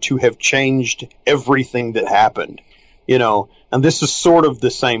information to have changed everything that happened. And this is sort of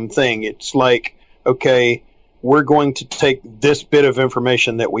the same thing. It's like, okay, we're going to take this bit of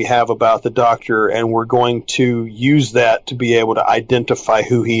information that we have about the Doctor, and we're going to use that to be able to identify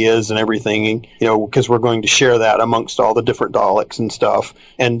who he is and everything, because we're going to share that amongst all the different Daleks and stuff.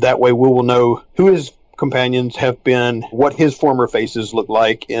 And that way we will know who his companions have been, what his former faces look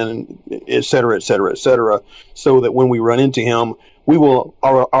like, and et cetera, et cetera, et cetera, so that when we run into him, we will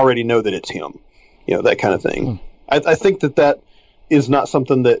already know that it's him, that kind of thing. I think that is not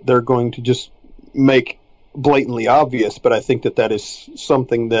something that they're going to just make blatantly obvious, but I think that is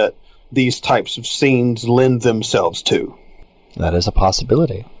something that these types of scenes lend themselves to. That is a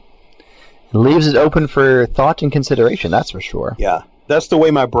possibility. It leaves it open for thought and consideration, that's for sure. Yeah, that's the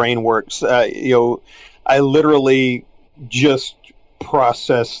way my brain works. I literally just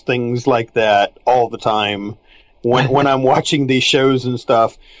process things like that all the time. When I'm watching these shows and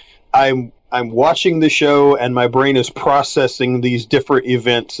stuff, I'm watching the show and my brain is processing these different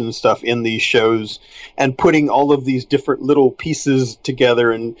events and stuff in these shows and putting all of these different little pieces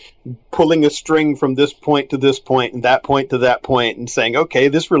together and pulling a string from this point to this point and that point to that point and saying, okay,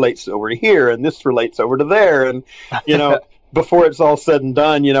 this relates over here and this relates over to there. And, before it's all said and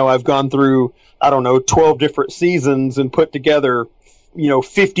done, I've gone through, 12 different seasons and put together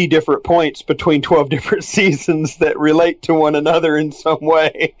 50 different points between 12 different seasons that relate to one another in some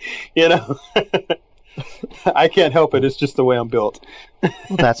way, I can't help it. It's just the way I'm built. Well,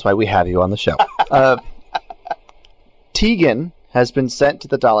 that's why we have you on the show. Tegan has been sent to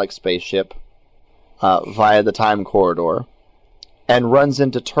the Dalek spaceship via the time corridor and runs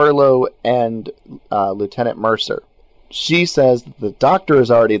into Turlough and Lieutenant Mercer. She says the Doctor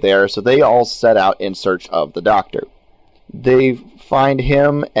is already there, so they all set out in search of the Doctor. They find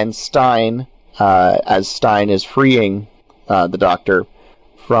him and Stein, as Stein is freeing the Doctor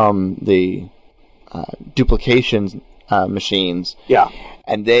from the duplication machines. Yeah.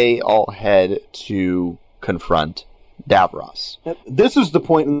 And they all head to confront Davros. This is the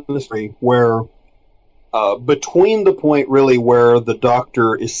point in the story where, between the point really where the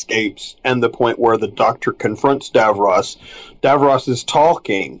Doctor escapes and the point where the Doctor confronts Davros, Davros is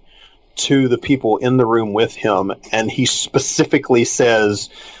talking to the people in the room with him, and he specifically says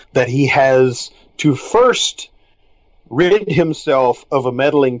that he has to first rid himself of a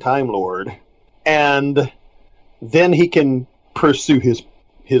meddling Time Lord, and then he can pursue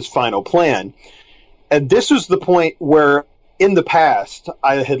his final plan. And this was the point where, in the past,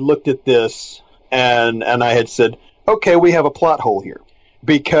 I had looked at this and I had said, okay, we have a plot hole here,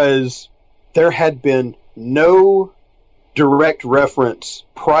 because there had been no direct reference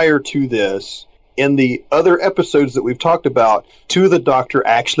prior to this in the other episodes that we've talked about to the Doctor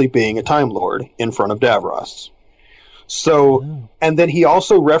actually being a Time Lord in front of Davros. So, and then he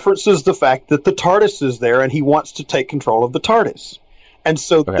also references the fact that the TARDIS is there and he wants to take control of the TARDIS. And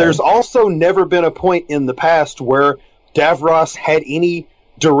so there's also never been a point in the past where Davros had any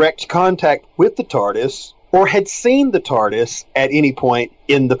direct contact with the TARDIS or had seen the TARDIS at any point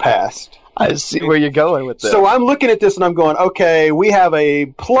in the past. I see where you're going with this. So I'm looking at this and I'm going, okay, we have a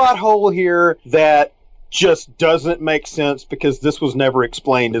plot hole here that just doesn't make sense because this was never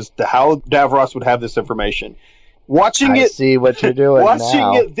explained as to how Davros would have this information. I see what you're doing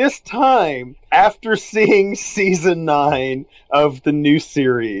watching it this time, after seeing season 9 of the new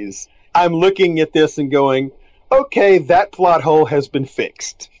series, I'm looking at this and going, okay, that plot hole has been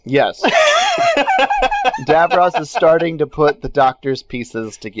fixed. Yes. Davros is starting to put the Doctor's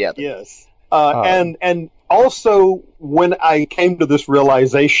pieces together. Yes. And also, when I came to this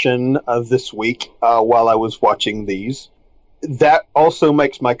realization this week while I was watching these, that also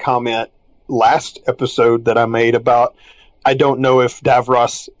makes my comment last episode that I made about I don't know if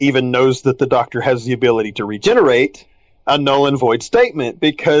Davros even knows that the Doctor has the ability to regenerate, a null and void statement,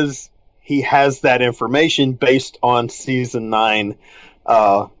 because he has that information based on season 9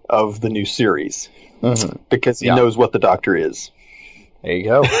 of the new series. Mm-hmm. Because he knows what the Doctor is. There you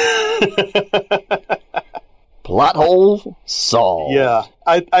go. Plot hole solved. Yeah,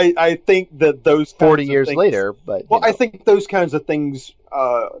 I think that those 40 years things, later, but well, I think those kinds of things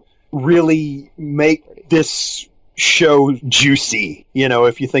really make this show juicy.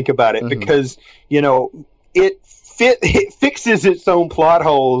 If you think about it, because it fixes its own plot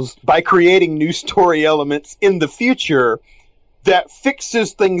holes by creating new story elements in the future that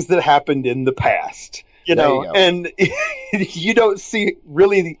fixes things that happened in the past. And you don't see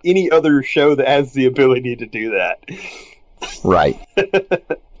really any other show that has the ability to do that. Right.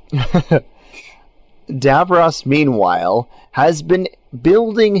 Davros, meanwhile, has been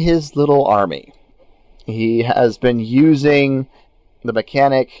building his little army. He has been using the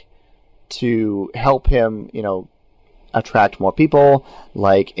mechanic to help him, attract more people,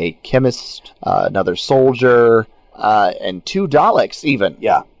 like a chemist, another soldier, and 2 Daleks even.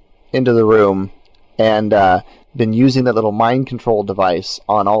 Yeah. Into the room. And been using that little mind control device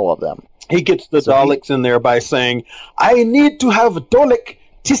on all of them. He gets the Daleks in there by saying, I need to have Dalek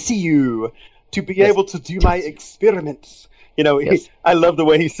tissue to be able to do my experiments. I love the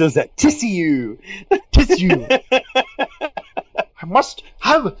way he says that. Tissue. Tissue. I must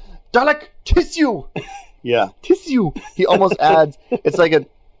have Dalek tissue. Yeah. Tissue. He almost adds, it's like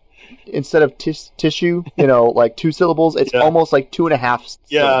instead of tissue, like 2 syllables, it's almost like 2.5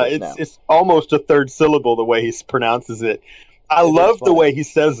 syllables. It's almost a third syllable the way he pronounces it. I love the way he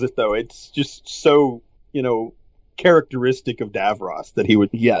says it, though. It's just so, characteristic of Davros that he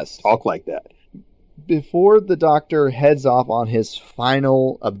would talk like that. Before the Doctor heads off on his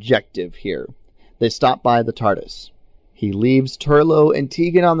final objective here, they stop by the TARDIS. He leaves Turlough and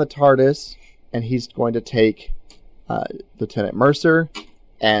Tegan on the TARDIS, and he's going to take Lieutenant Mercer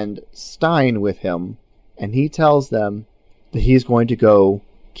and Stein with him, and he tells them that he's going to go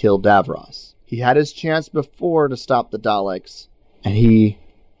kill Davros. He had his chance before to stop the Daleks, and he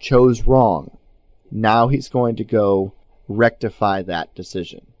chose wrong. Now he's going to go rectify that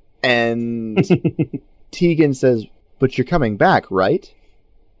decision. And Tegan says, but you're coming back, right?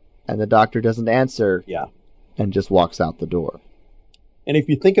 And the Doctor doesn't answer. Yeah. And just walks out the door. And if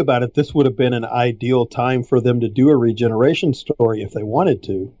you think about it, this would have been an ideal time for them to do a regeneration story if they wanted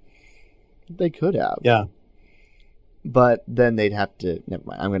to. They could have. Yeah. But then they'd have to... Never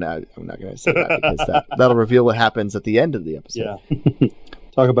mind. I'm not going to say that because that'll reveal what happens at the end of the episode. Yeah.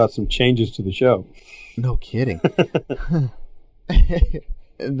 Talk about some changes to the show. No kidding.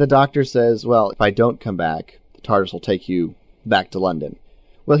 The Doctor says, well, if I don't come back, the TARDIS will take you back to London.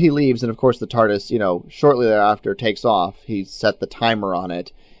 Well, he leaves, and of course the TARDIS, shortly thereafter takes off. He's set the timer on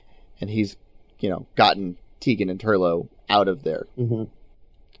it, and he's, gotten Tegan and Turlough out of there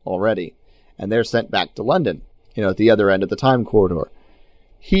already. And they're sent back to London, at the other end of the time corridor.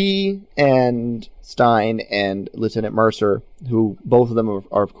 He and Stein and Lieutenant Mercer, who both of them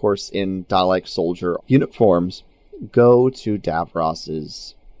are of course, in Dalek soldier uniforms, go to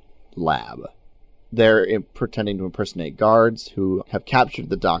Davros's lab. They're pretending to impersonate guards who have captured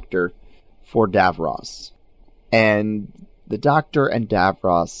the Doctor for Davros. And the Doctor and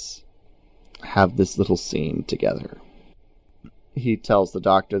Davros have this little scene together. He tells the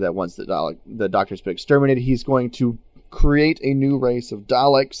Doctor that once the Doctor's been exterminated, he's going to create a new race of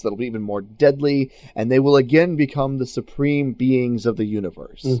Daleks that'll be even more deadly, and they will again become the supreme beings of the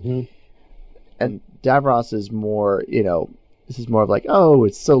universe. And Davros is more, this is more of like, oh,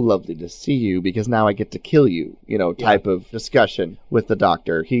 it's so lovely to see you because now I get to kill you, type of discussion with the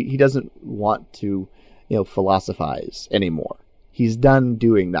Doctor. He doesn't want to, philosophize anymore. He's done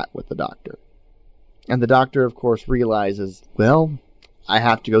doing that with the Doctor. And the Doctor, of course, realizes, well, I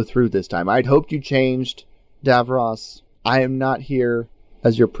have to go through this time. I'd hoped you changed, Davros. I am not here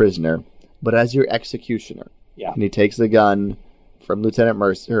as your prisoner, but as your executioner. Yeah. And he takes the gun from Lieutenant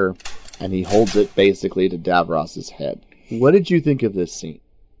Mercer, and he holds it basically to Davros's head. What did you think of this scene?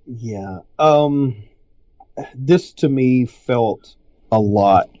 Yeah. This to me felt a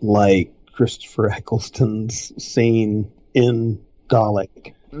lot like Christopher Eccleston's scene in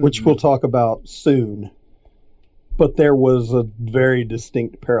Dalek, which we'll talk about soon. But there was a very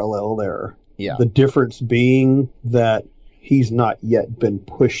distinct parallel there. Yeah. The difference being that he's not yet been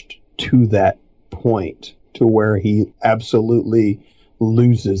pushed to that point to where he absolutely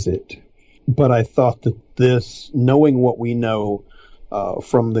loses it. But I thought that this, knowing what we know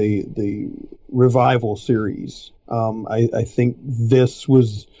from the revival series, I think this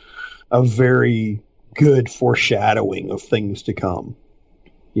was a very good foreshadowing of things to come.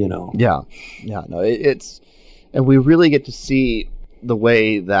 Yeah, no, it's, and we really get to see the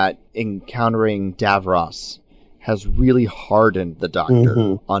way that encountering Davros has really hardened the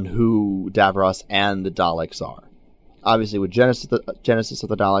Doctor on who Davros and the Daleks are. Obviously, with Genesis of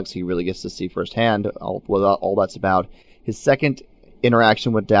the Daleks, he really gets to see firsthand what all that's about. His second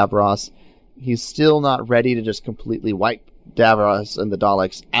interaction with Davros, he's still not ready to just completely wipe Davros and the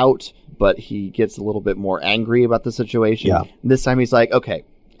Daleks out, but he gets a little bit more angry about the situation. Yeah. This time he's like, okay,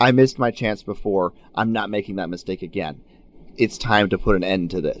 I missed my chance before. I'm not making that mistake again. It's time to put an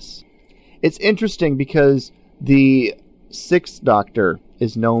end to this. It's interesting because the Sixth Doctor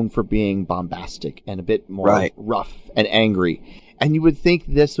is known for being bombastic and a bit more rough and angry. And you would think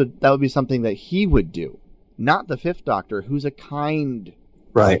that would be something that he would do, not the Fifth Doctor, who's a kind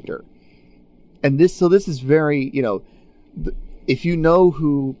Doctor. And this is very, if you know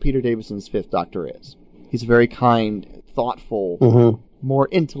who Peter Davison's Fifth Doctor is, he's a very kind, thoughtful, more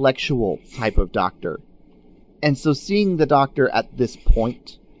intellectual type of Doctor. And so seeing the Doctor at this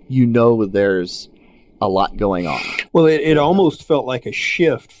point, there's a lot going on. Well, it almost felt like a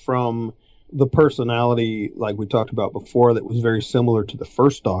shift from the personality, like we talked about before, that was very similar to the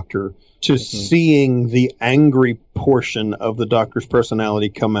First Doctor, to seeing the angry portion of the Doctor's personality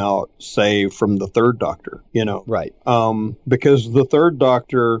come out, say, from the Third Doctor, Right. Because the Third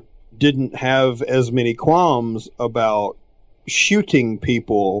Doctor didn't have as many qualms about shooting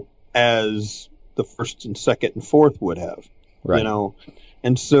people as the First and Second and Fourth would have, right.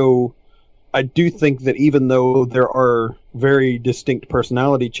 And so I do think that even though there are very distinct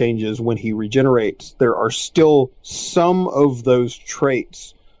personality changes when he regenerates, there are still some of those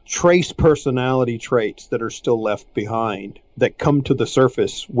trace personality traits that are still left behind that come to the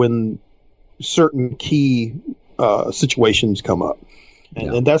surface when certain key situations come up.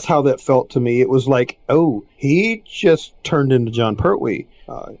 And that's how that felt to me. It was like, oh, he just turned into John Pertwee.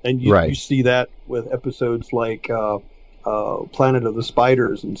 And you see that with episodes like Planet of the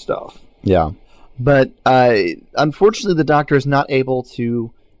Spiders and stuff. Yeah. But unfortunately, the Doctor is not able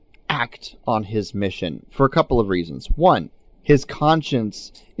to act on his mission for a couple of reasons. One, his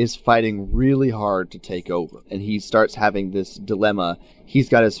conscience is fighting really hard to take over, and he starts having this dilemma. He's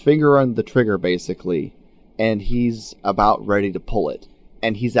got his finger on the trigger, basically, and he's about ready to pull it.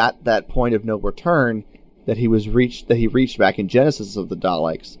 And he's at that point of no return that he reached back in Genesis of the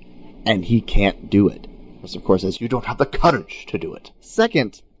Daleks, and he can't do it. Because, of course, you don't have the courage to do it.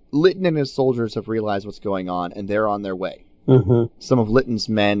 Second, Lytton and his soldiers have realized what's going on, and they're on their way. Some of Lytton's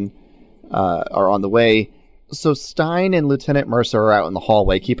men are on the way. So Stein and Lieutenant Mercer are out in the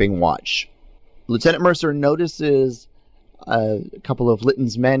hallway keeping watch. Lieutenant Mercer notices a couple of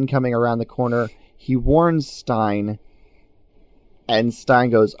Lytton's men coming around the corner. He warns Stein, and Stein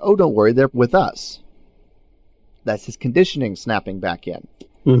goes, "Oh, don't worry, they're with us." That's his conditioning snapping back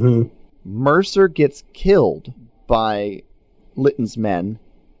in. Mercer gets killed by Lytton's men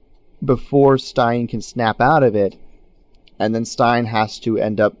before Stein can snap out of it, and then Stein has to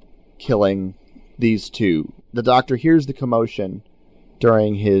end up killing these two. The Doctor hears the commotion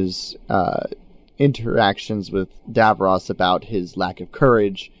during his interactions with Davros about his lack of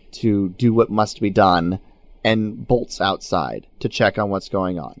courage to do what must be done, and bolts outside to check on what's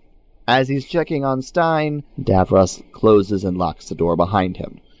going on. As he's checking on Stein, Davros closes and locks the door behind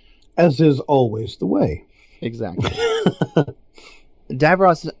him. As is always the way. Exactly.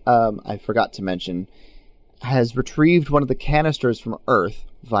 Davros, I forgot to mention, has retrieved one of the canisters from Earth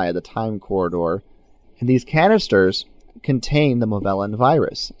via the time corridor, and these canisters contain the Movellan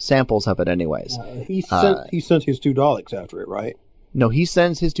virus. Samples of it anyways. He sent his two Daleks after it, right? No, he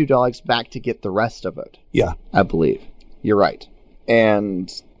sends his two Daleks back to get the rest of it. Yeah. I believe. You're right.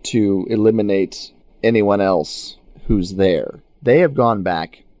 And to eliminate anyone else who's there. They have gone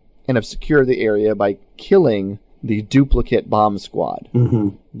back and have secured the area by killing the duplicate bomb squad.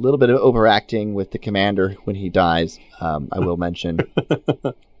 A little bit of overacting with the commander when he dies, I will mention.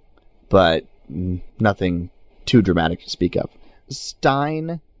 But nothing too dramatic to speak of.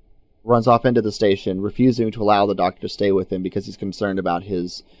 Stein runs off into the station, refusing to allow the Doctor to stay with him because he's concerned about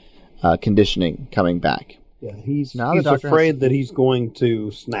his conditioning coming back. Yeah, he's afraid that he's going to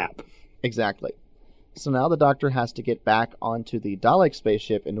snap. Exactly. So now the Doctor has to get back onto the Dalek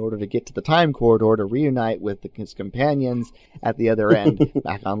spaceship in order to get to the time corridor to reunite with his companions at the other end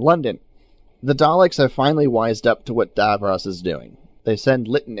back on London. The Daleks have finally wised up to what Davros is doing. They send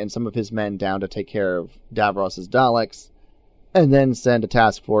Lytton and some of his men down to take care of Davros' Daleks, and then send a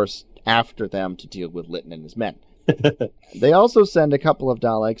task force after them to deal with Lytton and his men. They also send a couple of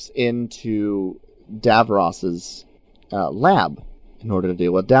Daleks into Davros' lab in order to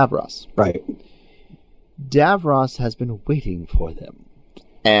deal with Davros. Right. Davros has been waiting for them,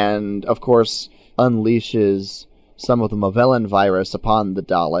 and, of course, unleashes some of the Movellan virus upon the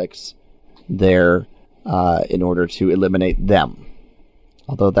Daleks there in order to eliminate them.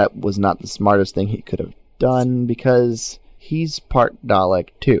 Although that was not the smartest thing he could have done, because he's part Dalek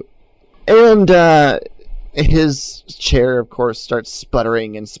too. And his chair, of course, starts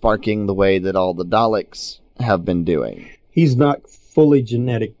sputtering and sparking the way that all the Daleks have been doing. He's not fully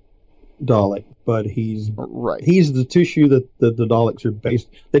genetic Dalek, but he's the tissue that the Daleks are based,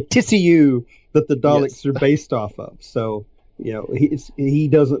 the tissue that the Daleks are based off of. So, he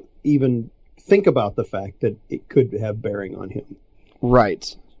doesn't even think about the fact that it could have bearing on him.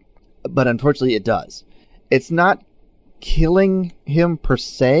 Right. But unfortunately it does. It's not killing him per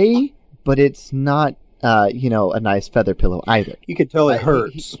se, but it's not, a nice feather pillow either. You could tell it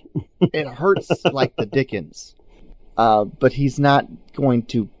hurts. It hurts like the dickens. But he's not going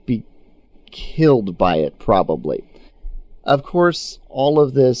to be killed by it, probably. Of course, all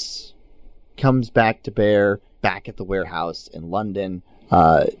of this comes back to bear back at the warehouse in London.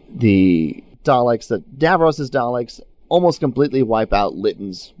 The Daleks, Davros' Daleks, almost completely wipe out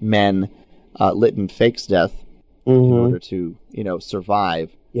Lytton's men. Lytton fakes death in order to,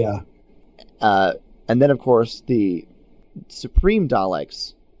 survive. Yeah. And then, of course, the Supreme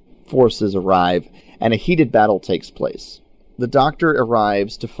Daleks forces arrive, and a heated battle takes place. The Doctor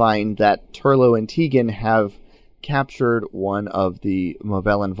arrives to find that Turlough and Tegan have captured one of the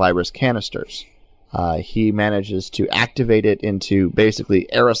Movellan virus canisters. He manages to activate it into basically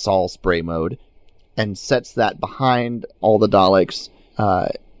aerosol spray mode, and sets that behind all the Daleks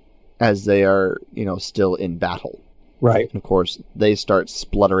as they are, still in battle. Right. And of course, they start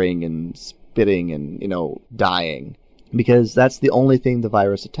spluttering and spitting and, dying, because that's the only thing the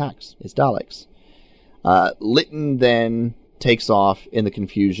virus attacks, is Daleks. Lytton then takes off in the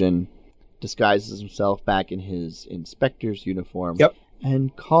confusion, disguises himself back in his inspector's uniform,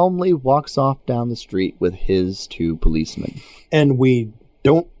 and calmly walks off down the street with his two policemen. And we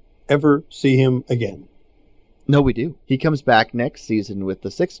don't ever see him again. No, we do. He comes back next season with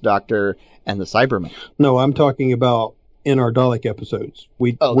the Sixth Doctor and the Cybermen. No, I'm talking about in our Dalek episodes.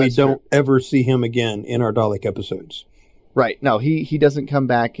 We don't ever see him again in our Dalek episodes. Right. No, he doesn't come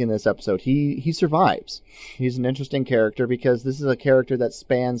back in this episode. He survives. He's an interesting character because this is a character that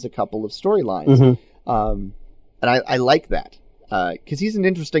spans a couple of storylines. And I like that. Because he's an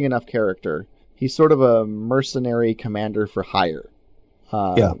interesting enough character. He's sort of a mercenary commander for hire.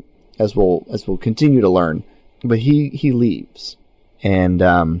 As we'll continue to learn. But he leaves.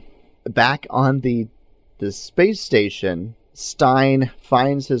 And back on the space station, Stein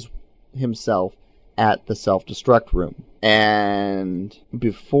finds himself at the self-destruct room. And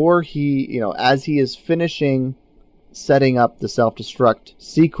before he, as he is finishing setting up the self-destruct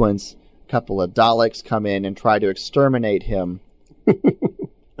sequence, a couple of Daleks come in and try to exterminate him.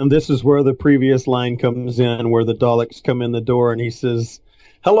 And this is where the previous line comes in, where the Daleks come in the door and he says,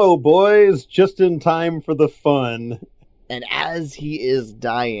 "Hello, boys, just in time for the fun." And as he is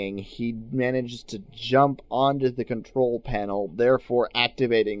dying, he manages to jump onto the control panel, therefore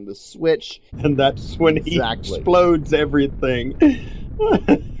activating the switch. And that's when he explodes everything.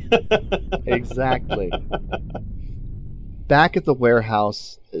 Exactly. Back at the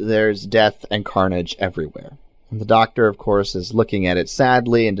warehouse, there's death and carnage everywhere. And the Doctor, of course, is looking at it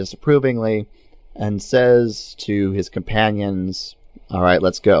sadly and disapprovingly, and says to his companions, "All right,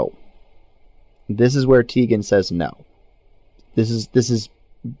 let's go." This is where Tegan says no. This has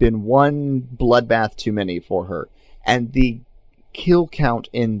been one bloodbath too many for her. And the kill count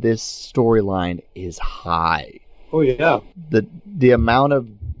in this storyline is high. Oh, yeah. The amount of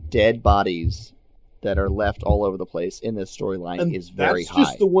dead bodies that are left all over the place in this storyline is very high. That's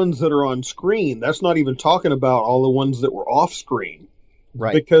just the ones that are on screen. That's not even talking about all the ones that were off screen.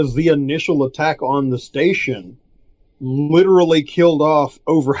 Right. Because the initial attack on the station literally killed off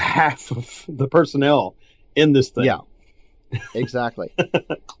over half of the personnel in this thing. Yeah. Exactly.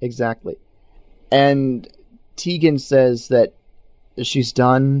 Exactly. And Tegan says that she's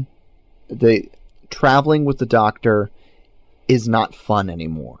done. The traveling with the Doctor is not fun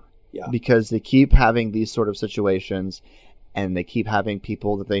anymore. Yeah. Because they keep having these sort of situations, and they keep having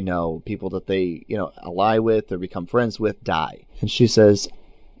people that they know, people that they, ally with or become friends with, die. And she says,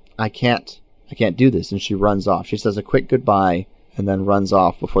 I can't do this. And she runs off. She says a quick goodbye and then runs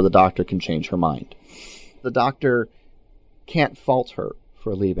off before the Doctor can change her mind. The Doctor can't fault her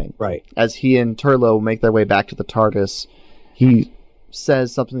for leaving. Right. As he and Turlough make their way back to the TARDIS, he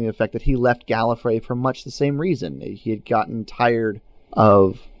says something to the effect that he left Gallifrey for much the same reason. He had gotten tired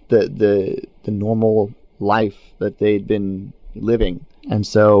of the normal life that they'd been living, and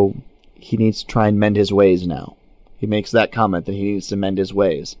so he needs to try and mend his ways now. He makes that comment that he needs to mend his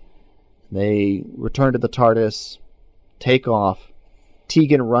ways. They return to the TARDIS, take off.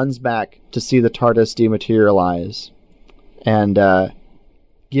 Tegan runs back to see the TARDIS dematerialize, and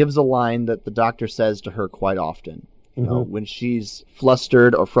gives a line that the Doctor says to her quite often. You know, when she's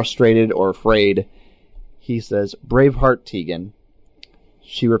flustered or frustrated or afraid, he says, "Brave heart, Tegan."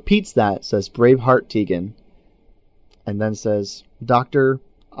 She repeats that, says, "Brave heart, Tegan," and then says, "Doctor,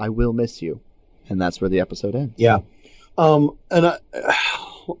 I will miss you." And that's where the episode ends. Yeah. And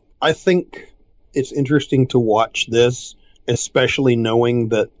I think it's interesting to watch this, especially knowing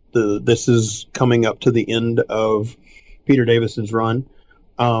that this is coming up to the end of Peter Davison's run,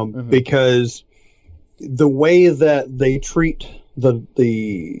 because the way that they treat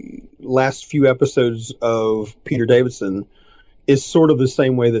the last few episodes of Peter Davison is sort of the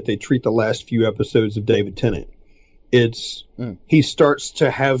same way that they treat the last few episodes of David Tennant. It's he starts to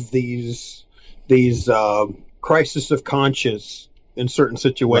have these crisis of conscience in certain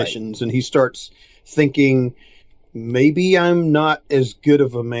situations, and he starts thinking, maybe I'm not as good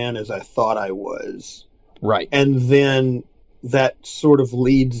of a man as I thought I was. Right. And then that sort of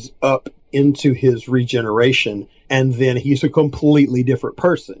leads up into his regeneration, and then he's a completely different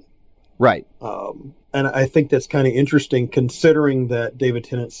person. Right. And I think that's kind of interesting, considering that David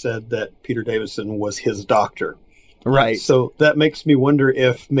Tennant said that Peter Davison was his doctor. Right. So that makes me wonder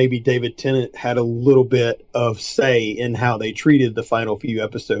if maybe David Tennant had a little bit of say in how they treated the final few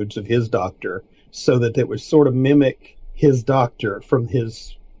episodes of his Doctor, so that it would sort of mimic his Doctor from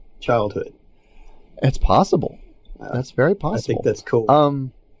his childhood. It's possible. That's very possible. I think that's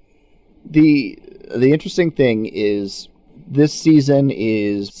cool. The interesting thing is this season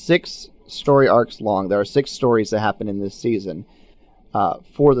is 6 story arcs long. There are 6 stories that happen in this season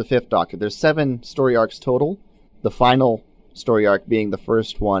for the 5th Doctor. There's 7 story arcs total. The final story arc being the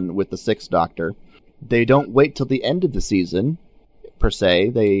first one with the 6th Doctor. They don't wait till the end of the season, per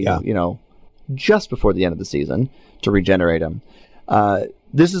se. They, just before the end of the season to regenerate him.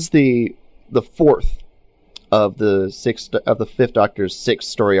 This is the 4th of the 5th Doctor's 6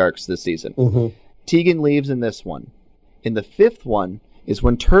 story arcs this season. Tegan leaves in this one. In the 5th one is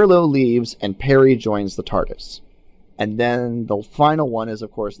when Turlough leaves and Perry joins the TARDIS. And then the final one is,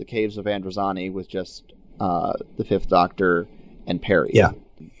 of course, the Caves of Androzani with just the 5th Doctor and Perry. Yeah.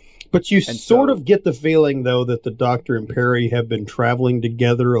 But you sort of get the feeling, though, that the Doctor and Perry have been traveling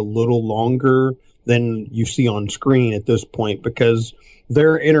together a little longer than you see on screen at this point, because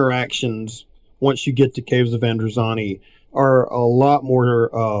their interactions, once you get to Caves of Androzani, are a lot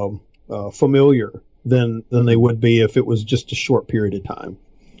more familiar than they would be if it was just a short period of time.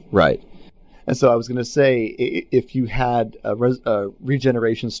 Right. And so I was going to say, if you had a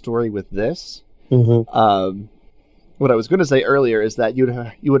regeneration story with this, what I was going to say earlier is that you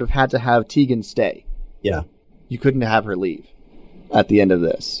would have had to have Tegan stay. Yeah. You couldn't have her leave at the end of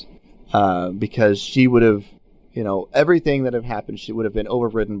this, because she would have, everything that had happened, she would have been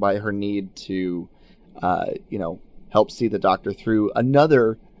overridden by her need to, help see the Doctor through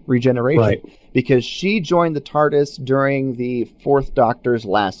another regeneration. Right. Because she joined the TARDIS during the 4th Doctor's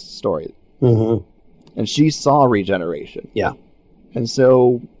last story. And she saw regeneration. Yeah. And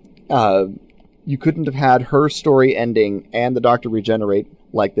so you couldn't have had her story ending and the Doctor regenerate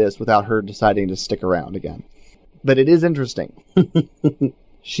like this without her deciding to stick around again. But it is interesting.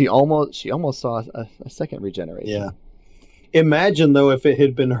 She almost saw a second regeneration. Yeah. Imagine, though, if it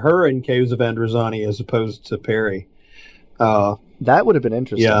had been her in Caves of Androzani as opposed to Perry. That would have been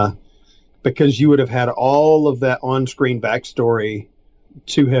interesting. Yeah. Because you would have had all of that on-screen backstory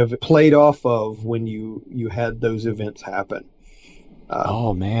to have played off of when you had those events happen.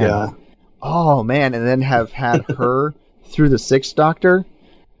 Oh, man. Yeah. Oh, man. And then have had her through the 6th Doctor.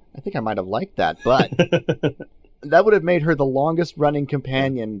 I think I might have liked that, but that would have made her the longest running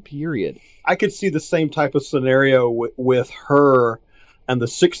companion, period. I could see the same type of scenario with her and the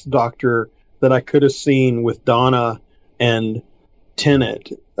 6th Doctor that I could have seen with Donna and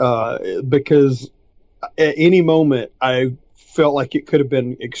Tennant, because at any moment I felt like it could have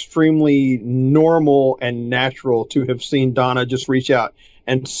been extremely normal and natural to have seen Donna just reach out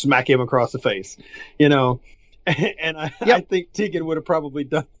and smack him across the face, and I think Tegan would have probably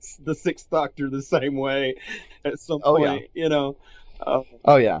done the 6th Doctor the same way at some point,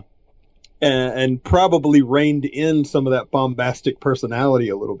 Oh, yeah. and probably reined in some of that bombastic personality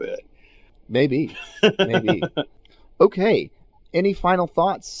a little bit. Maybe. Okay. Any final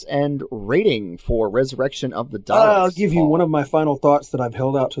thoughts and rating for Resurrection of the Daleks? I'll give you Paul? one of my final thoughts that I've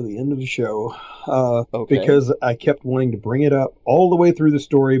held out to the end of the show, Okay. because I kept wanting to bring it up all the way through the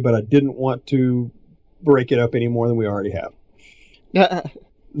story, but I didn't want to break it up any more than we already have.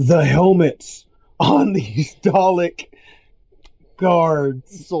 The helmets on these Dalek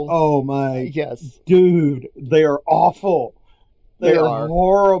guards. Oh my Yes. dude, they are awful. They are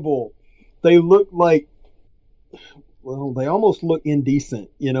horrible. They look like, well, they almost look indecent.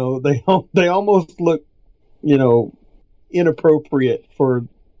 You know, they almost look, you know, inappropriate for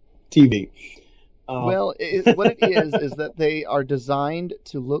TV. What it is that they are designed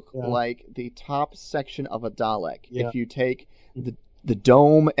to look like the top section of a Dalek. Yeah. If you take the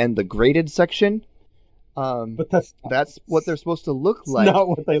dome and the graded section, but that's what they're supposed to look like. Not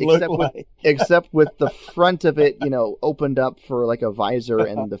what they look like. Except with the front of it, you know, opened up for like a visor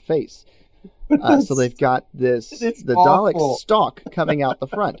and the face. So they've got the awful. Dalek stalk coming out the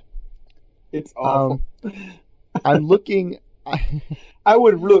front. It's awful. I'm looking. I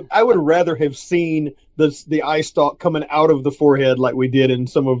would rather have seen the eye stalk coming out of the forehead like we did in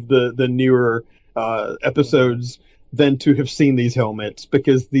some of the newer episodes than to have seen these helmets,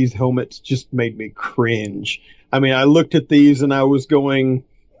 because these helmets just made me cringe. I mean, I looked at these and I was going,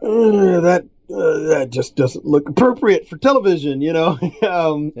 that just doesn't look appropriate for television, you know.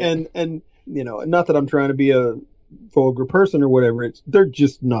 And you know, not that I'm trying to be a vulgar person or whatever. They're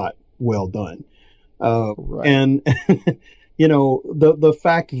just not well done. Right. And you know, the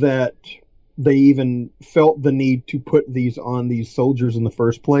fact that they even felt the need to put these on these soldiers in the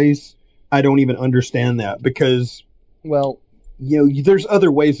first place, I don't even understand that, because, well, you know, there's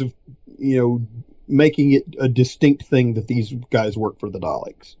other ways of, you know, making it a distinct thing that these guys work for the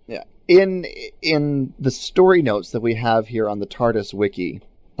Daleks. Yeah. In the story notes that we have here on the TARDIS wiki,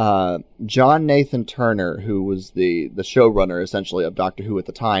 John Nathan Turner, who was the showrunner essentially of Doctor Who at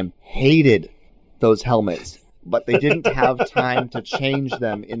the time, hated those helmets, but they didn't have time to change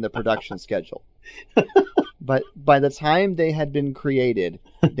them in the production schedule. But by the time they had been created,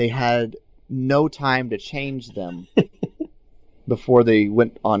 they had no time to change them before they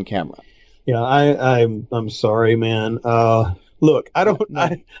went on camera. Yeah, I'm sorry, man. Look, I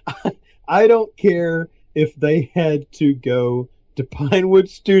don't care if they had to go to Pinewood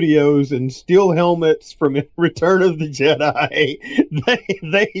Studios and steal helmets from Return of the Jedi.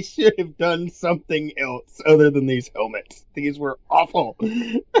 They should have done something else other than these helmets. These were awful.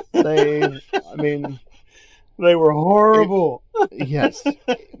 They were horrible. Yes,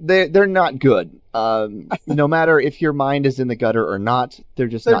 they're not good. No matter if your mind is in the gutter or not, they're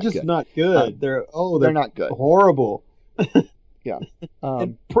just not good. They're not good. Horrible. Yeah.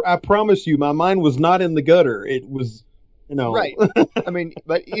 I promise you, my mind was not in the gutter. It was, you know. Right. I mean,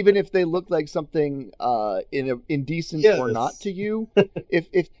 but even if they look like something indecent or not to you,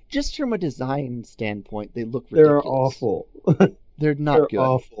 if just from a design standpoint they look ridiculous. They're awful. They're not good.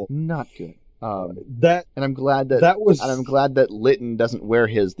 Awful. Not good. And I'm glad that Lytton doesn't wear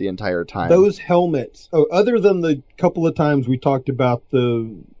his the entire time. Those helmets. Oh, other than the couple of times we talked about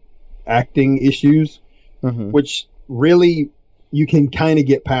the acting issues, which really you can kind of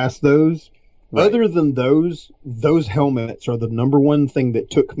get past those. Right. Other than those helmets are the number one thing that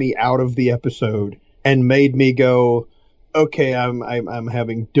took me out of the episode and made me go, okay, I'm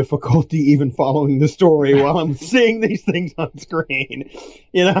having difficulty even following the story while I'm seeing these things on screen,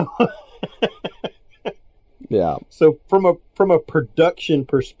 you know. Yeah. So from a production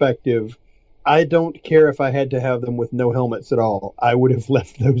perspective, I don't care if I had to have them with no helmets at all. I would have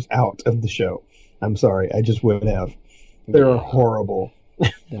left those out of the show. I'm sorry, I just would have. They're horrible.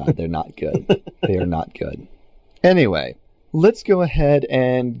 Yeah, they're not good. They are not good. Anyway, let's go ahead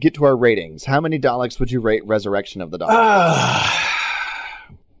and get to our ratings. How many Daleks would you rate Resurrection of the Daleks?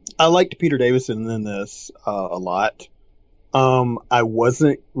 I liked Peter Davison in this a lot. I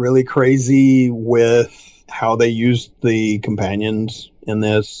wasn't really crazy with how they used the companions in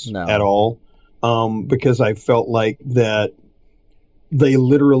this at all, because I felt like that they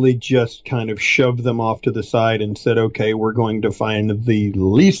literally just kind of shoved them off to the side and said, okay, we're going to find the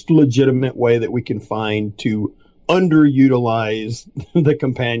least legitimate way that we can find to underutilize the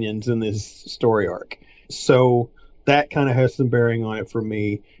companions in this story arc. So that kind of has some bearing on it for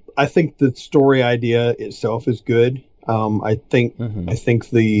me. I think the story idea itself is good. I think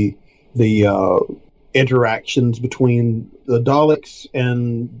the interactions between the Daleks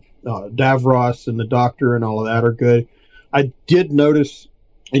and Davros and the Doctor and all of that are good. I did notice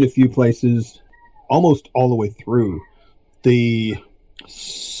in a few places, almost all the way through, the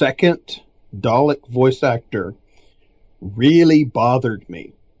second Dalek voice actor really bothered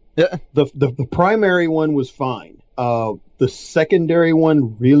me. Yeah. The primary one was fine. The secondary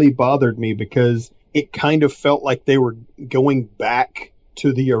one really bothered me because it kind of felt like they were going back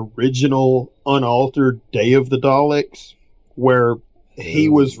to the original unaltered Day of the Daleks, where he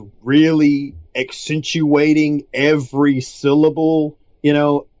was really accentuating every syllable,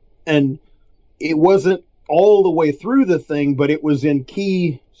 and it wasn't all the way through the thing, but it was in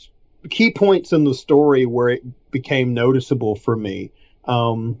key points in the story where it became noticeable for me,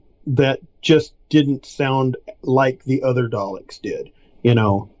 that just didn't sound like the other Daleks did,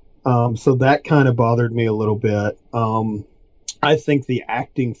 so that kind of bothered me a little bit. I think the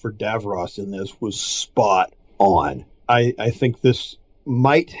acting for Davros in this was spot on. I think this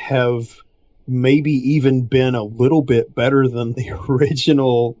might have maybe even been a little bit better than the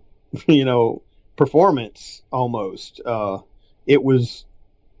original, performance almost. It was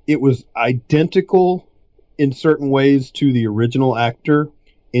identical in certain ways to the original actor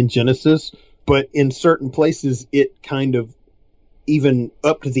in Genesis, but in certain places it kind of even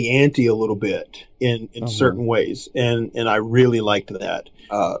upped the ante a little bit in certain ways, and I really liked that.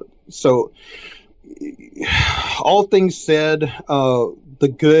 So all things said,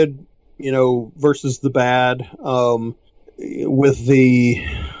 the good, versus the bad, with the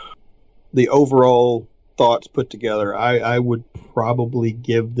overall thoughts put together, I would probably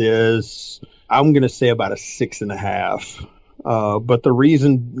give this, I'm going to say about a 6.5. But the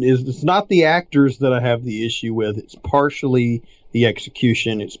reason is it's not the actors that I have the issue with. It's partially the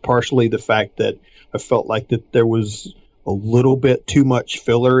execution. It's partially the fact that I felt like that there was a little bit too much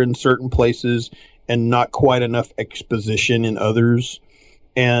filler in certain places and not quite enough exposition in others.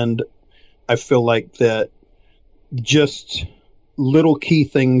 And I feel like that just little key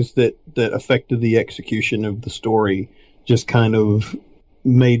things that affected the execution of the story just kind of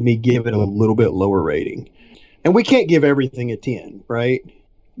made me give it a little bit lower rating. And we can't give everything a 10, right?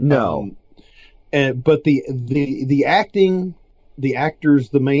 No. But the acting, the actors,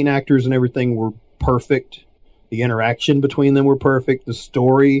 the main actors and everything were perfect. The interaction between them were perfect. The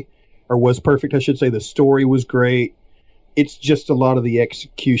story, or was perfect, I should say. The story was great. It's just a lot of the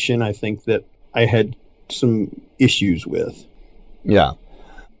execution, I think, that I had some issues with. Yeah.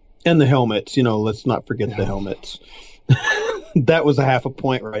 And the helmets, let's not forget the helmets. That was a 0.5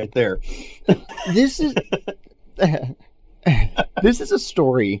 point right there. This is this is a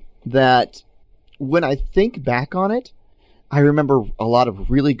story that, when I think back on it, I remember a lot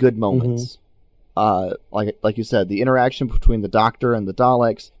of really good moments. Like you said, the interaction between the Doctor and the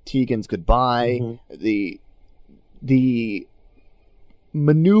Daleks, Tegan's goodbye, the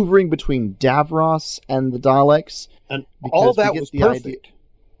maneuvering between Davros and the Daleks, and all that was perfect.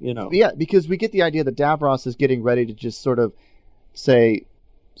 Yeah, because we get the idea that Davros is getting ready to just sort of say,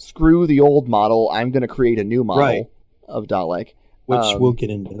 screw the old model, I'm going to create a new model of Dalek. Which we'll get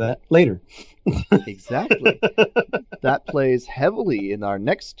into that later. Exactly. That plays heavily in our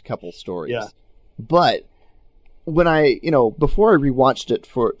next couple stories. Yeah. But when I, before I rewatched it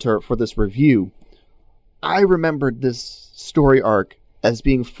for this review, I remembered this story arc as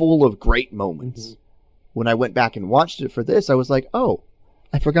being full of great moments. Mm-hmm. When I went back and watched it for this, I was like, oh,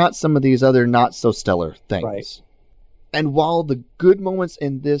 I forgot some of these other not so stellar things. Right. And while the good moments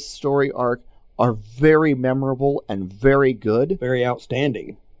in this story arc are very memorable and very good, very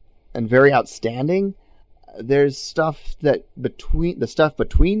outstanding, there's stuff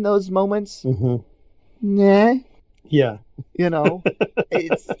between those moments. Mm-hmm. Nah. Yeah.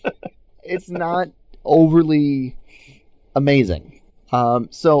 It's not overly amazing.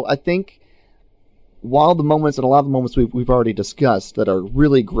 So I think while the moments, and a lot of the moments we've already discussed that are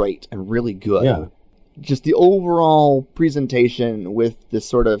really great and really good, just the overall presentation with this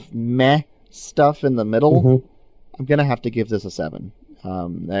sort of meh stuff in the middle, I'm gonna have to give this a 7.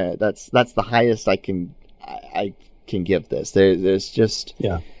 That's the highest I can give this. There's just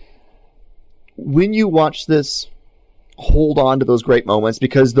when you watch this, hold on to those great moments,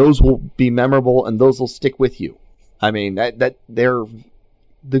 because those will be memorable and those will stick with you. I mean,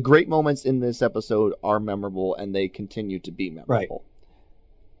 the great moments in this episode are memorable and they continue to be memorable. Right.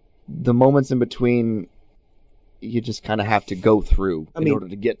 The moments in between, you just kind of have to go through in order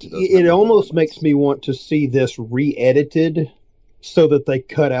to get to those. It almost moments. makes me want to see this re-edited so that they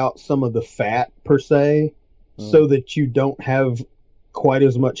cut out some of the fat, per se, so that you don't have quite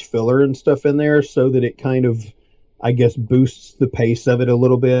as much filler and stuff in there, so that it kind of, I guess, boosts the pace of it a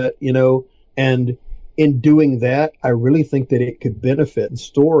little bit, and in doing that, I really think that it could benefit the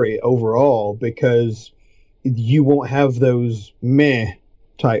story overall, because you won't have those meh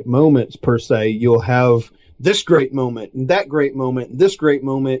type moments per se. You'll have this great moment and that great moment and this great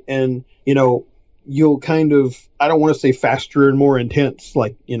moment, and you'll kind of, I don't want to say faster and more intense,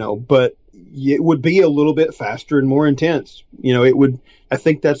 but it would be a little bit faster and more intense. It would. I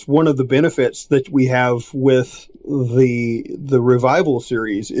think that's one of the benefits that we have with the revival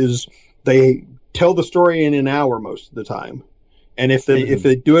series is they tell the story in an hour most of the time. And if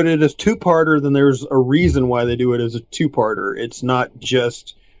they do it as a two-parter, then there's a reason why they do it as a two-parter. It's not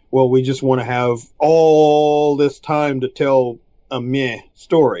just, well, we just want to have all this time to tell a meh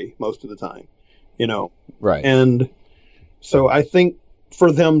story most of the time, Right. And so I think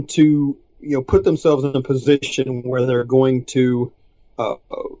for them to, put themselves in a position where they're going to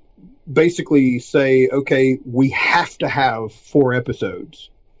basically say, okay, we have to have 4 episodes.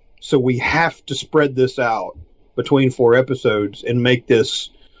 So we have to spread this out between 4 episodes and make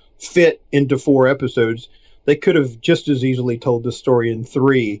this fit into 4 episodes. They could have just as easily told this story in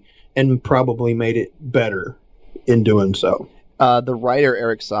 3 and probably made it better in doing so. The writer,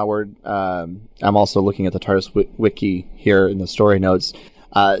 Eric Saward, I'm also looking at the TARDIS wiki here in the story notes,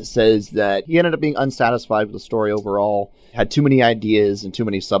 says that he ended up being unsatisfied with the story overall, had too many ideas and too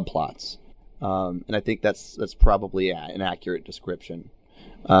many subplots. And I think that's probably an accurate description.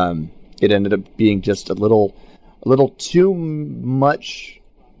 It ended up being just a little too much,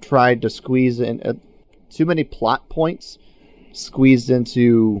 tried to squeeze in, too many plot points squeezed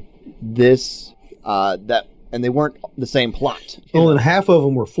into this, and they weren't the same plot. And half of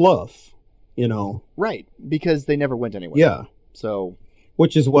them were fluff, Right, because they never went anywhere. Yeah. So,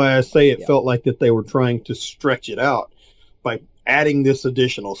 which is why I say it felt like that they were trying to stretch it out by adding this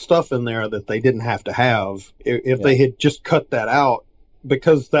additional stuff in there that they didn't have to have. If they had just cut that out,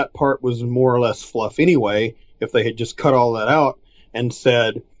 because that part was more or less fluff anyway, if they had just cut all that out and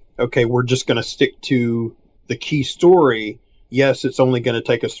said, okay, we're just going to stick to the key story. Yes, it's only going to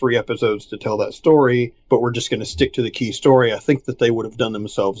take us 3 episodes to tell that story, but we're just going to stick to the key story. I think that they would have done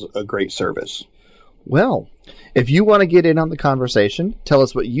themselves a great service. Well, if you want to get in on the conversation, tell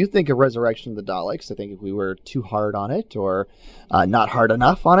us what you think of Resurrection of the Daleks. I think if we were too hard on it or not hard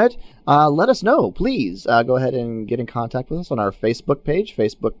enough on it, let us know. Please go ahead and get in contact with us on our Facebook page,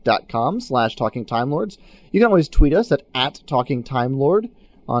 facebook.com/TalkingTimeLords. You can always tweet us at @TalkingTimeLord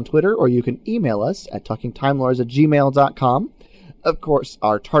on Twitter, or you can email us at talkingtimelords@gmail.com. Of course,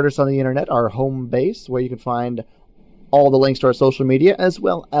 our TARDIS on the internet, our home base, where you can find all the links to our social media, as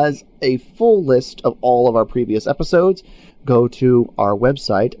well as a full list of all of our previous episodes. Go to our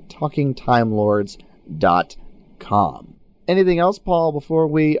website, talkingtimelords.com. Anything else, Paul, before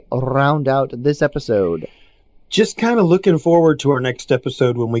we round out this episode? Just kind of looking forward to our next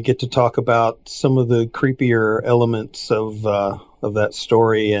episode when we get to talk about some of the creepier elements of that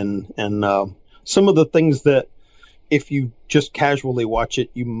story and some of the things that, if you just casually watch it,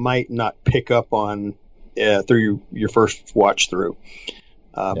 you might not pick up on through your first watch through,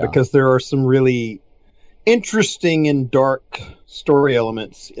 because there are some really interesting and dark story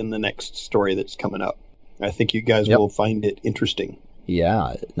elements in the next story that's coming up. I think you guys will find it interesting.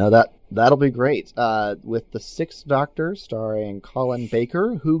 Yeah, no, that'll be great. With the 6th Doctor, starring Colin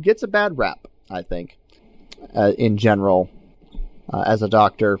Baker, who gets a bad rap, I think, in general, as a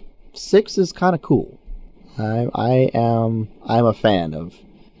Doctor. 6 is kind of cool. I'm a fan of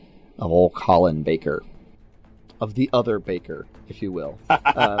old Colin Baker. Of the other Baker, if you will.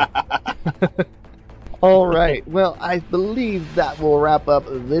 All right. Well, I believe that will wrap up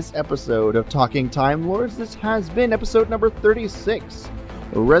this episode of Talking Time Lords. This has been episode number 36,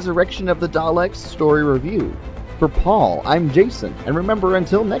 Resurrection of the Daleks Story Review. For Paul, I'm Jason. And remember,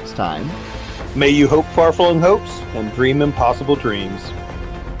 until next time, may you hope far-flung hopes and dream impossible dreams.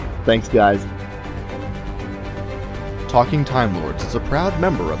 Thanks, guys. Talking Time Lords is a proud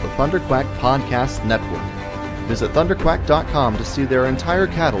member of the Thunderquack Podcast Network. Visit thunderquack.com to see their entire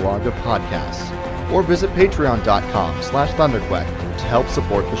catalog of podcasts, or visit patreon.com/thunderquack to help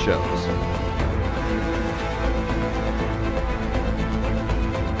support the shows.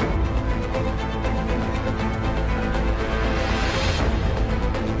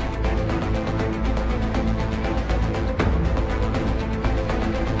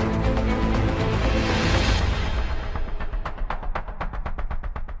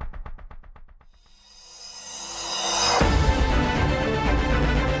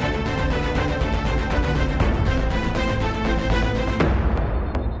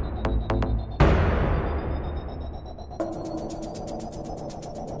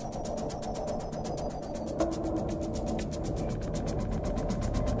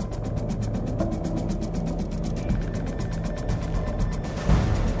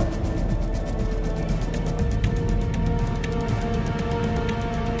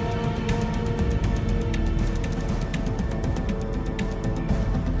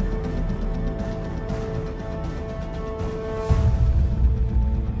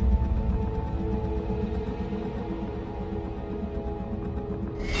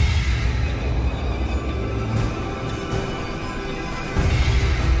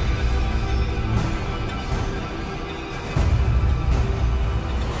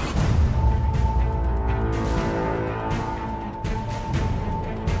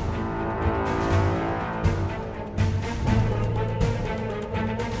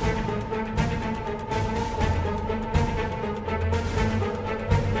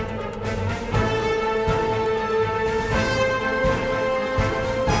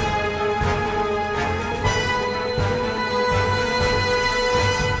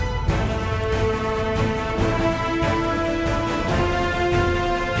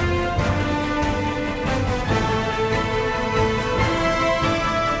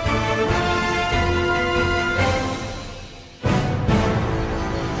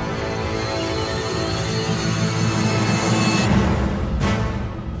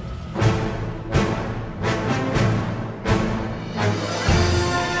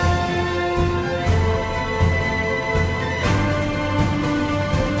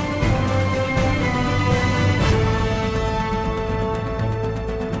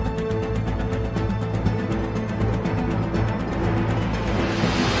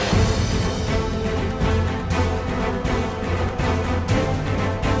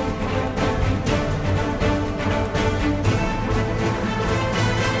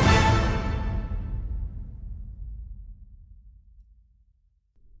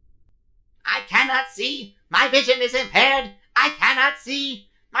 cannot see. My vision is impaired. I cannot see.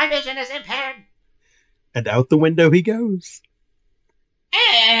 My vision is impaired. And out the window he goes.